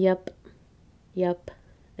Sunday? do. Yep.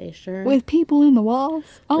 They sure. With people in the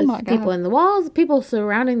walls? Oh With my God. people in the walls, people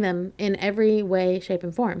surrounding them in every way, shape,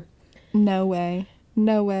 and form. No way.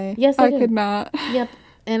 No way. Yes, they I do. could not. Yep.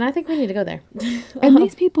 And I think we need to go there. And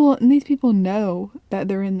these people know that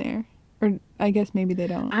they're in there. Or I guess maybe they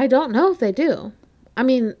don't. I don't know if they do. I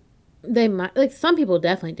mean, they might. Like, some people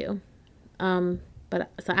definitely do. But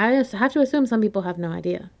so I just have to assume some people have no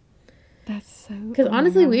idea. That's so... Because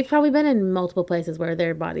honestly, we've probably been in multiple places where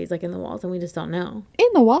there are bodies, like, in the walls, and we just don't know. In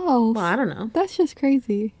the walls? Well, I don't know. That's just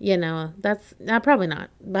crazy. That's... probably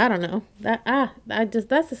not. But I don't know.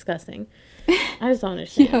 That's disgusting. I just don't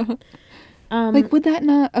understand. Yeah. Like, would that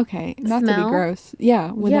not... Okay, not smell? to be gross.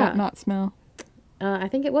 Yeah, would that not smell? I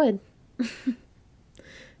think it would. I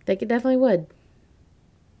think it definitely would.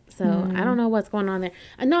 So, I don't know what's going on there.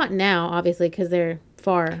 Not now, obviously, because they're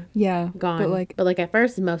far gone. But like at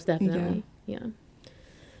first, most definitely. Yeah.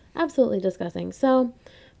 Absolutely disgusting. So,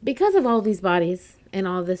 because of all these bodies and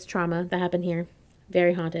all this trauma that happened here,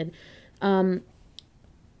 very haunted.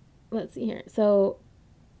 Let's see here. So,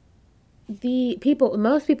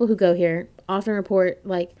 most people who go here often report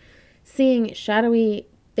like seeing shadowy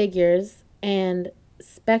figures and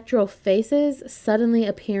spectral faces suddenly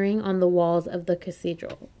appearing on the walls of the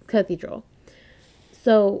cathedral.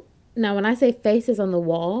 So now when I say faces on the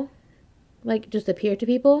wall, like just appear to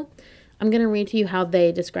people, I'm going to read to you how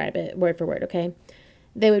they describe it word for word, okay?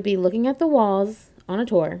 They would be looking at the walls on a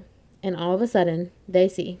tour, and all of a sudden, they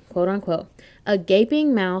see, quote unquote, a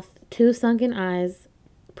gaping mouth, 2 sunken eyes,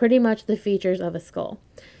 pretty much the features of a skull.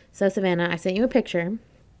 So, Savannah, I sent you a picture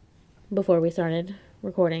before we started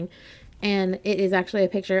recording, and it is actually a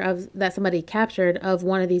picture of that somebody captured of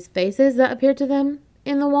one of these faces that appeared to them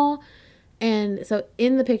in the wall. And so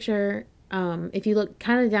in the picture, if you look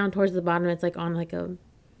kind of down towards the bottom, it's like on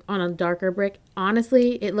a darker brick.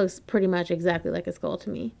 Honestly, it looks pretty much exactly like a skull to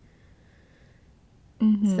me.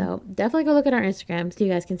 Mm-hmm. So definitely go look at our Instagram so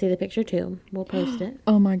you guys can see the picture too. We'll post it.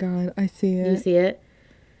 Oh my God, I see it. You see it?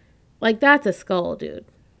 Like, that's a skull, dude.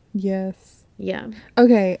 Yes. Yeah.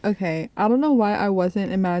 Okay. I don't know why I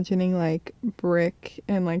wasn't imagining like brick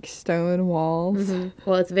and like stone walls. Mm-hmm.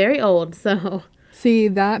 Well, it's very old, so. See,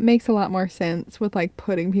 that makes a lot more sense with like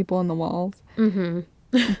putting people in the walls. Mm-hmm.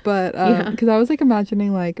 But because I was like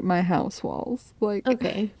imagining like my house walls, like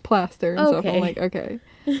plaster and stuff. I'm like, okay,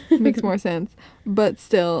 makes more sense. But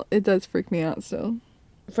still, it does freak me out still.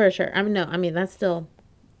 For sure. I mean that's still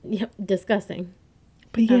disgusting.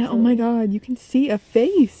 But yeah, absolutely. Oh my God, you can see a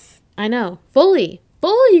face. I know, fully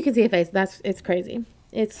you can see a face. It's crazy.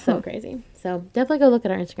 It's so crazy. So definitely go look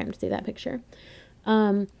at our Instagram to see that picture.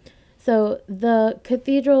 So the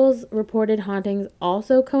cathedral's reported hauntings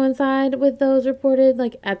also coincide with those reported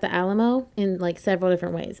like at the Alamo in like several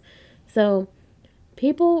different ways. So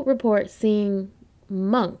people report seeing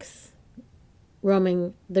monks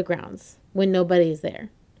roaming the grounds when nobody's there.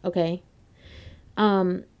 Okay.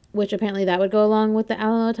 Which apparently that would go along with the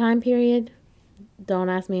Alamo time period. Don't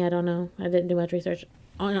ask me. I don't know. I didn't do much research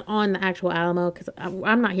on the actual Alamo because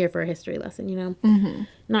I'm not here for a history lesson, you know? Mm-hmm.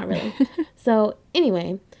 Not really. So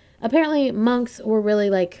anyway, apparently monks were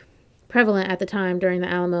really like prevalent at the time during the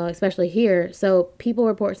Alamo, especially here. So people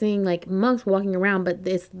report seeing like monks walking around, but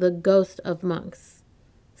it's the ghost of monks.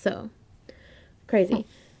 So crazy.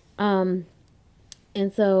 And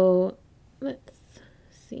so let's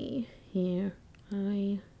see here.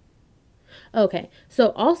 Okay, so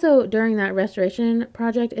also during that restoration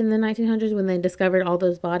project in the 1900s when they discovered all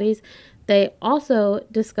those bodies, they also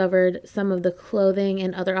discovered some of the clothing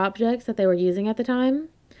and other objects that they were using at the time.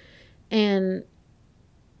 And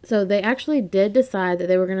so they actually did decide that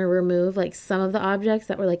they were going to remove like some of the objects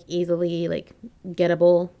that were like easily like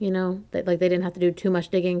gettable, you know, that like they didn't have to do too much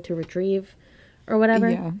digging to retrieve or whatever.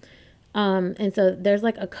 Yeah. And so there's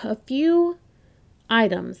like a few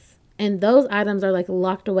items, and those items are like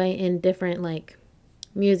locked away in different like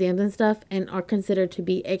museums and stuff and are considered to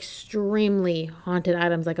be extremely haunted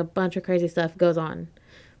items. Like a bunch of crazy stuff goes on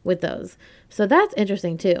with those. So that's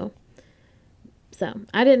interesting too. So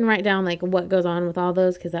I didn't write down like what goes on with all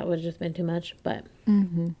those because that would have just been too much. But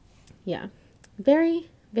yeah, very,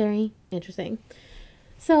 very interesting.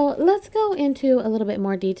 So let's go into a little bit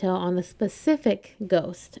more detail on the specific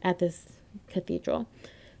ghost at this cathedral.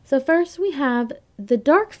 So first we have the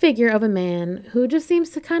dark figure of a man who just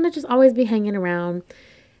seems to kind of just always be hanging around.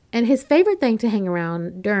 And his favorite thing to hang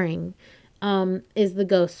around during is the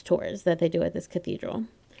ghost tours that they do at this cathedral.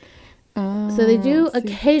 So they do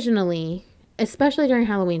occasionally, especially during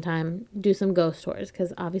Halloween time, do some ghost tours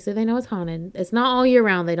because obviously they know it's haunted. It's not all year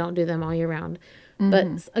round. They don't do them all year round.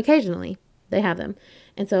 But occasionally they have them.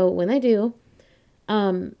 And so when they do,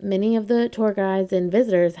 many of the tour guides and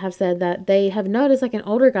visitors have said that they have noticed like an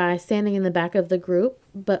older guy standing in the back of the group,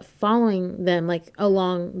 but following them like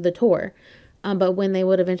along the tour. But when they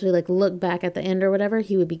would eventually like look back at the end or whatever,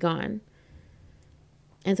 he would be gone.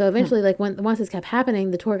 And so eventually, like once this kept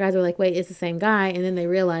happening, the tour guides were like, "Wait, it's the same guy." And then they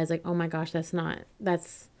realized like, "Oh my gosh, that's a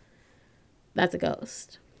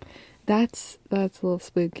ghost." That's a little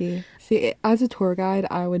spooky. See, as a tour guide,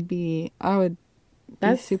 I would be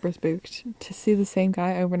super spooked to see the same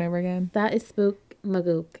guy over and over again. That is spook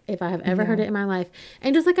magook if I have ever heard it in my life.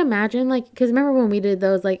 And just like imagine like, because remember when we did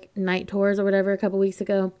those like night tours or whatever a couple weeks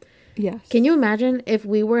ago? Yes. Can you imagine if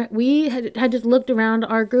we had just looked around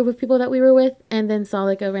our group of people that we were with and then saw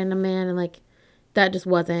like a random man and like that just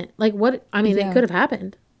wasn't like what I mean it could have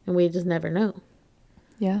happened and we just never know.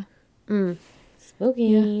 Yeah. Spooky.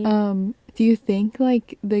 Yeah. Do you think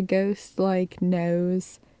like the ghost like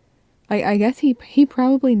knows? I guess he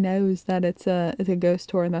probably knows that it's a ghost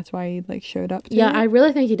tour and that's why he like showed up to it. I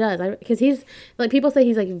really think he does. Because he's like people say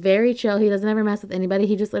he's like very chill. He doesn't ever mess with anybody.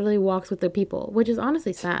 He just literally walks with the people, which is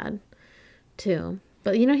honestly sad too.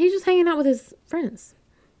 But you know, he's just hanging out with his friends.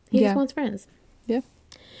 He just wants friends. Yeah.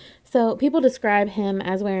 So people describe him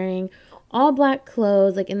as wearing all black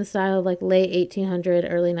clothes, like in the style of like late 1800,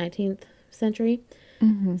 early 19th century.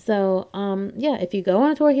 So, yeah, if you go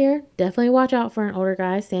on a tour here, definitely watch out for an older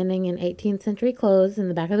guy standing in 18th century clothes in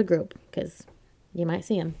the back of the group, because you might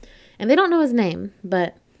see him. And they don't know his name,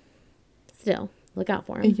 but still, look out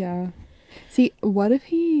for him. Yeah. See, what if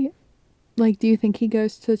he, like, do you think he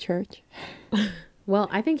goes to church? Well,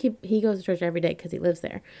 I think he goes to church every day because he lives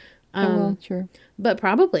there. Well, true. But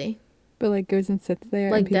probably. But, like, goes and sits there,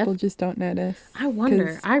 Like, and people just don't notice. I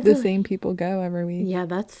wonder. 'Cause the same people go every week. Yeah,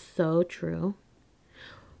 that's so true.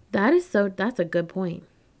 That's a good point.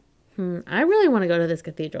 I really want to go to this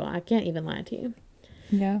cathedral. I can't even lie to you.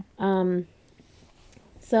 Yeah.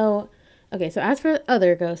 So, okay, so as for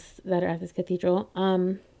other ghosts that are at this cathedral,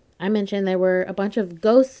 I mentioned there were a bunch of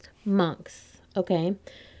ghost monks, okay?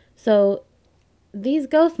 So, these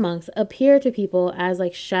ghost monks appear to people as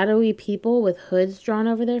like shadowy people with hoods drawn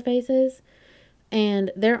over their faces,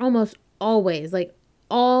 and they're almost always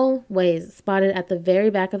spotted at the very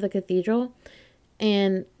back of the cathedral,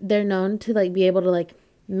 and they're known to like be able to like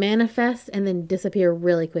manifest and then disappear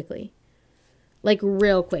really quickly. Like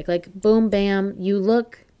real quick, like boom, bam, you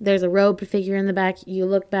look, there's a robed figure in the back, you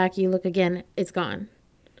look back, you look again, it's gone.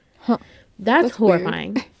 Huh. That's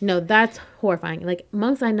horrifying. No, that's horrifying. Like,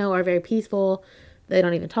 monks I know are very peaceful. They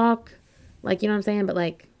don't even talk. Like, you know what I'm saying? But,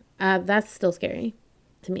 like, that's still scary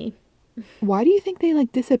to me. Why do you think they,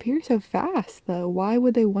 like, disappear so fast, though? Why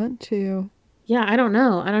would they want to? Yeah, I don't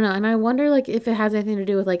know. And I wonder, like, if it has anything to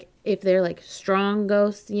do with, like, if they're, like, strong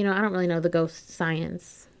ghosts. You know, I don't really know the ghost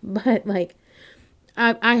science. But, like,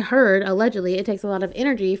 I heard, allegedly, it takes a lot of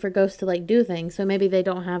energy for ghosts to, like, do things. So maybe they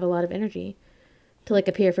don't have a lot of energy to like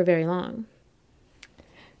appear for very long.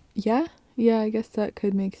 Yeah, I guess that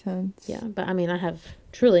could make sense. Yeah, but I mean, I have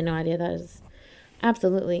truly no idea. That is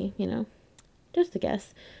absolutely, just a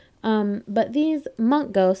guess. But these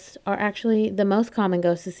monk ghosts are actually the most common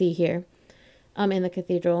ghosts to see here, in the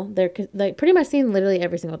cathedral. They're like pretty much seen literally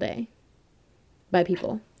every single day by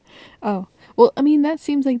people. Oh, well, I mean, that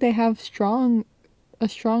seems like they have a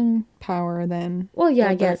strong power then. Well, yeah,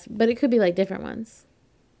 I guess, but it could be like different ones.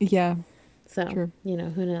 Yeah. So, true.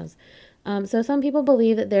 Who knows? So some people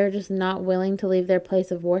believe that they're just not willing to leave their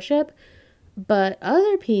place of worship, but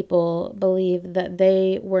other people believe that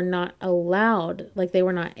they were not allowed, like they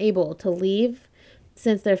were not able to leave,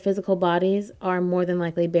 since their physical bodies are more than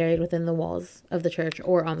likely buried within the walls of the church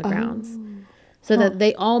or on the grounds. So that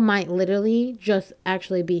they all might literally just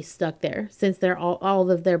actually be stuck there, since they're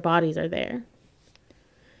all of their bodies are there.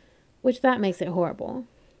 Which that makes it horrible.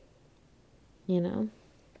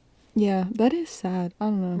 Yeah, that is sad. I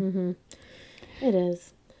don't know. Mm-hmm. It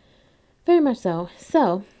is. Very much so.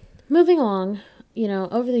 So, moving along,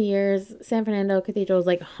 over the years, San Fernando Cathedral's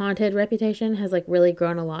like haunted reputation has like really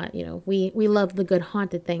grown a lot. We love the good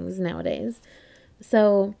haunted things nowadays.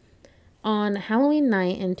 So, on Halloween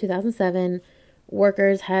night in 2007,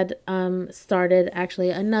 workers had started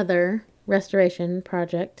actually another restoration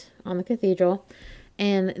project on the cathedral.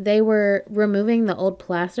 And they were removing the old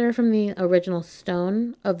plaster from the original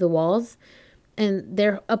stone of the walls. And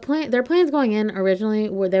their plans going in originally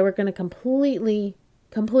were they were going to completely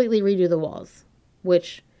redo the walls.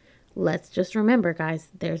 Which, let's just remember, guys,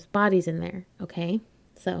 there's bodies in there, okay?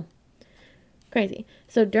 So, crazy.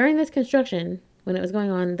 So during this construction, when it was going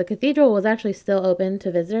on, the cathedral was actually still open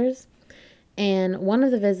to visitors. And one of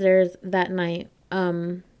the visitors that night,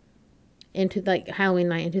 into like Halloween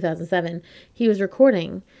night in 2007, he was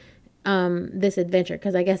recording this adventure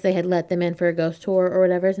because I guess they had let them in for a ghost tour or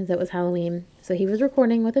whatever since it was Halloween. So he was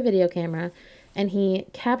recording with a video camera, and he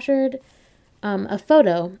captured a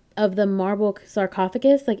photo of the marble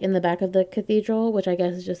sarcophagus like in the back of the cathedral, which I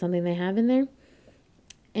guess is just something they have in there.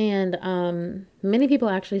 And many people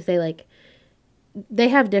actually say like they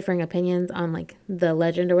have differing opinions on like the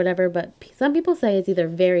legend or whatever, but some people say it's either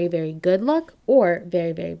very, very good luck or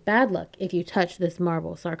very, very bad luck if you touch this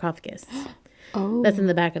marble sarcophagus that's in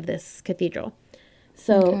the back of this cathedral.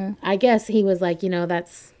 So I guess he was like,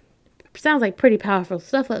 that's sounds like pretty powerful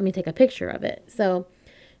stuff. Let me take a picture of it. So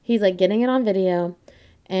he's like getting it on video,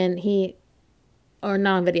 and he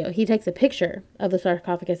takes a picture of the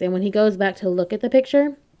sarcophagus. And when he goes back to look at the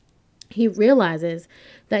picture, he realizes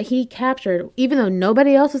that he captured, even though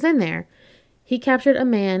nobody else was in there, he captured a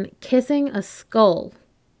man kissing a skull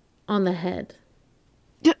on the head.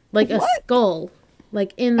 Like what? A skull,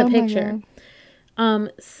 like in the picture.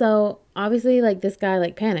 So obviously like this guy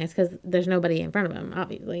like panics because there's nobody in front of him,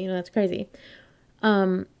 obviously, that's crazy.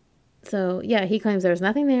 So yeah, he claims there was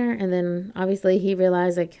nothing there. And then obviously he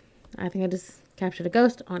realized like, I think I just captured a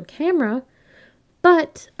ghost on camera.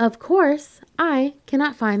 But, of course, I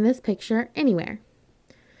cannot find this picture anywhere.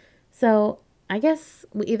 So, I guess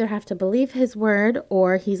we either have to believe his word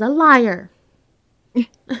or he's a liar.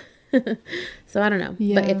 So I don't know.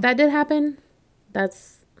 Yeah. But if that did happen,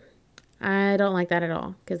 I don't like that at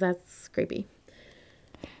all because that's creepy.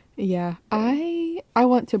 Yeah. I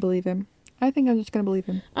want to believe him. I think I'm just gonna believe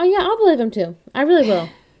him. Oh yeah, I'll believe him too. I really will.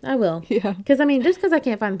 I will. Yeah. Because I mean, just because I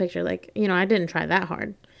can't find the picture, like, you know, I didn't try that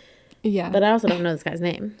hard. Yeah. But I also don't know this guy's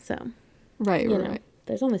name, so Right. you know, Right.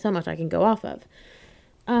 there's only so much I can go off of.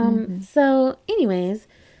 So anyways,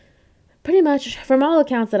 pretty much from all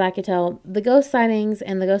accounts that I could tell, the ghost sightings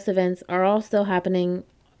and the ghost events are all still happening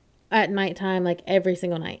at nighttime, like every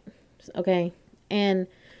single night. Okay. And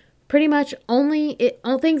pretty much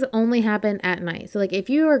things only happen at night. So like if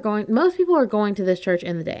you are going, most people are going to this church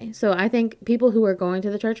in the day. So I think people who are going to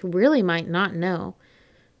the church really might not know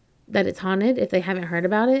that it's haunted if they haven't heard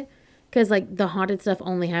about it. Because like the haunted stuff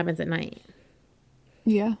only happens at night.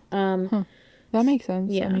 Yeah. That makes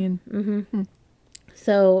sense. Yeah. I mean,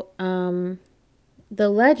 So, the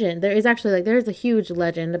legend, there's a huge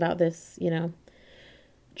legend about this, you know,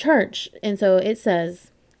 church. And so it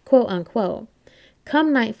says, quote unquote,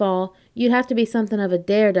 come nightfall, you'd have to be something of a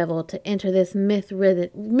daredevil to enter this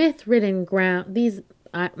myth-ridden ground.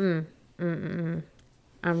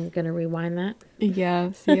 I'm going to rewind that.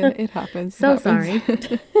 yeah. See, it happens. So sorry.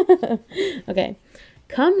 Okay.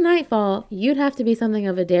 Come nightfall, you'd have to be something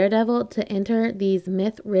of a daredevil to enter these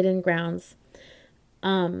myth-ridden grounds.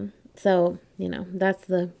 So, you know, that's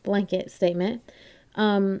the blanket statement.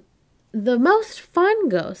 The most fun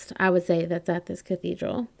ghost, I would say, that's at this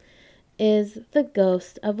cathedral is the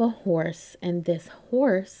ghost of a horse. And this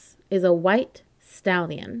horse is a white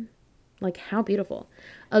stallion. Like, how beautiful.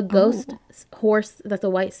 A ghost horse that's a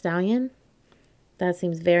white stallion. That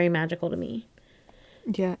seems very magical to me.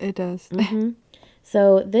 Yeah, it does.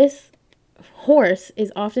 So this horse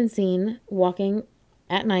is often seen walking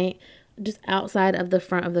at night just outside of the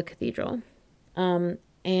front of the cathedral.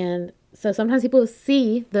 And so sometimes people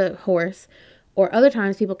see the horse, or other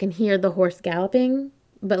times people can hear the horse galloping,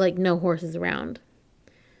 but like no horse is around.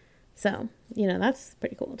 So, you know, that's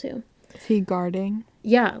pretty cool too. Is he guarding?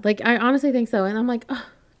 Yeah, like I honestly think so. And I'm like, oh,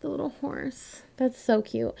 the little horse. That's so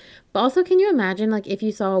cute. But also, can you imagine like if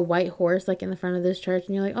you saw a white horse like in the front of this church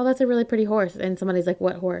and you're like, oh, that's a really pretty horse. And somebody's like,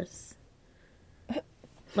 what horse?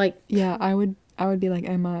 Like, yeah, I would be like,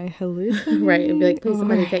 am I hallucinating? Right. It'd be like, please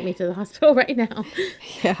somebody take me to the hospital right now.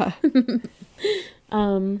 Yeah.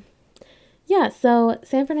 Yeah, so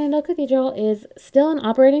San Fernando Cathedral is still an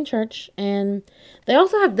operating church, and they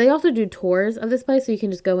also do tours of this place, so you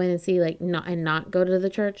can just go in and see like not go to the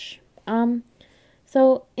church.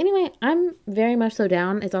 So anyway, I'm very much so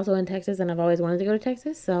down. It's also in Texas, and I've always wanted to go to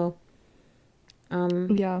Texas, so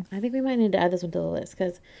Yeah. I think we might need to add this one to the list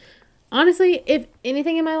because honestly, if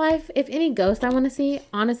anything in my life, if any ghost I want to see,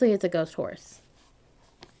 honestly, it's a ghost horse.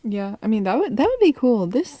 Yeah. I mean, that would be cool.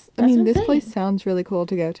 This place sounds really cool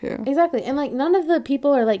to go to. Exactly. And like none of the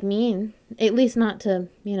people are like mean, at least not to,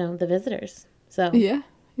 you know, the visitors. So Yeah.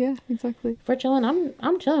 Yeah, exactly. if we're chilling,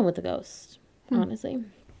 I'm chilling with the ghost, honestly.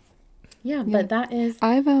 Yeah, but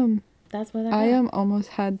that's where that I almost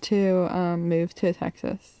had to move to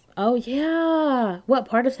Texas. Oh yeah. What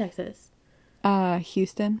part of Texas?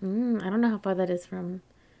 Houston. I don't know how far that is from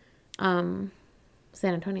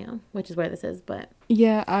San Antonio, which is where this is, but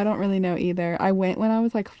Yeah, I don't really know either. I went when I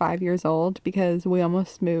was like 5 years old because we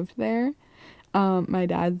almost moved there. My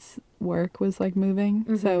dad's work was like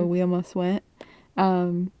moving, so we almost went.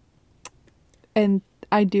 And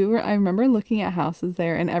I remember looking at houses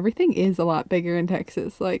there, and everything is a lot bigger in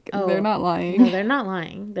Texas. Like, they're not lying. No, they're not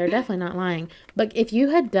lying. They're definitely not lying. But if you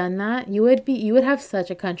had done that, you would have such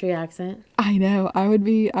a country accent. I know. I would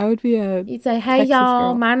be a You'd say, "Hey Texas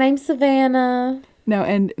y'all, girl. my name's Savannah." No,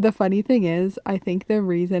 and the funny thing is, I think the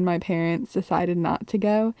reason my parents decided not to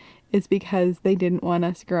go is because they didn't want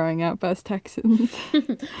us growing up as Texans.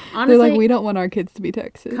 Honestly, they're like, we don't want our kids to be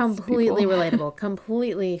Texas. Completely people. relatable.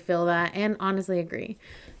 Completely feel that, and honestly agree.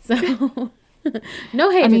 So,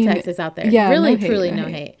 no hate to Texas out there. Yeah, really, no hate, truly, no no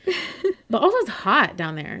hate. But also, it's hot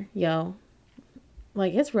down there, yo.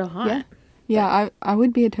 Like it's real hot. Yeah. Yeah, I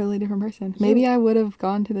would be a totally different person. Maybe I would have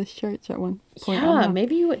gone to this church at one point. Yeah,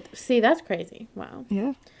 maybe you would. See, that's crazy. Wow.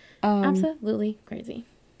 Yeah. Absolutely crazy.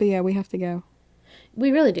 But yeah, we have to go.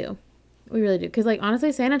 We really do. We really do. Because, like,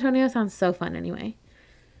 honestly, San Antonio sounds so fun anyway.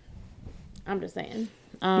 I'm just saying.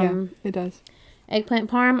 Yeah, it does.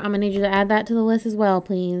 Eggplant parm, I'm going to need you to add that to the list as well,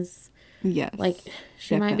 please. Yes. Like,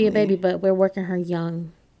 she might be a baby, but we're working her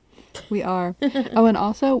young. We are. Oh, and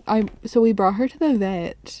also, so we brought her to the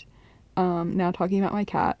vet. Now talking about my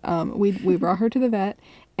cat, we brought her to the vet,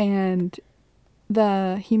 and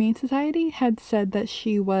the Humane Society had said that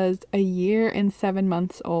she was 1 year and 7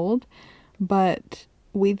 months old, but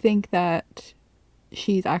we think that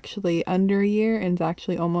she's actually under a year and it's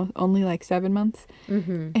actually almost only like 7 months.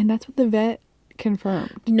 Mm-hmm. And that's what the vet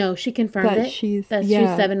confirmed. No, she confirmed that it? She's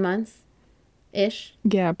 7 months ish?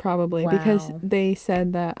 Yeah, probably. Wow. Because they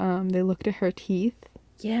said that they looked at her teeth.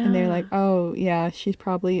 Yeah. And they're like, oh, yeah, she's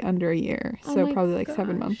probably under a year. So probably like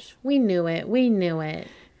 7 months. We knew it.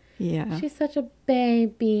 Yeah. She's such a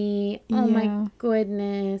baby. Oh, my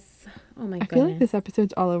goodness. Oh, my goodness. I feel like this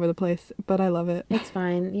episode's all over the place, but I love it. It's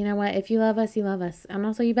fine. You know what? If you love us, you love us. And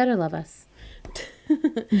also, you better love us.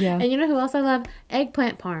 Yeah. And you know who else I love?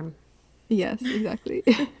 Eggplant Parm. Yes, exactly.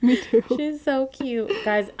 Me too. She's so cute.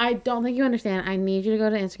 Guys, I don't think you understand. I need you to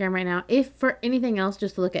go to Instagram right now. If for anything else,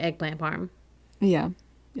 just to look at Eggplant Parm. Yeah.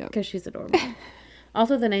 Because she's adorable.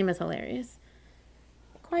 Also, the name is hilarious.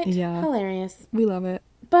 Quite hilarious. We love it.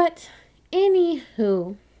 But,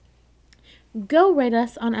 anywho, go rate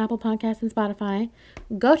us on Apple Podcasts and Spotify.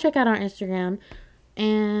 Go check out our Instagram.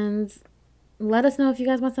 And let us know if you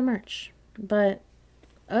guys want some merch. But,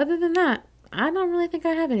 other than that, I don't really think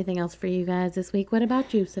I have anything else for you guys this week. What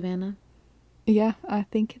about you, Savannah? Yeah, I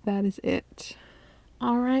think that is it.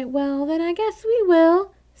 All right, well, then I guess we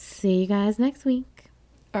will see you guys next week.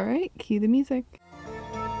 All right, cue the music.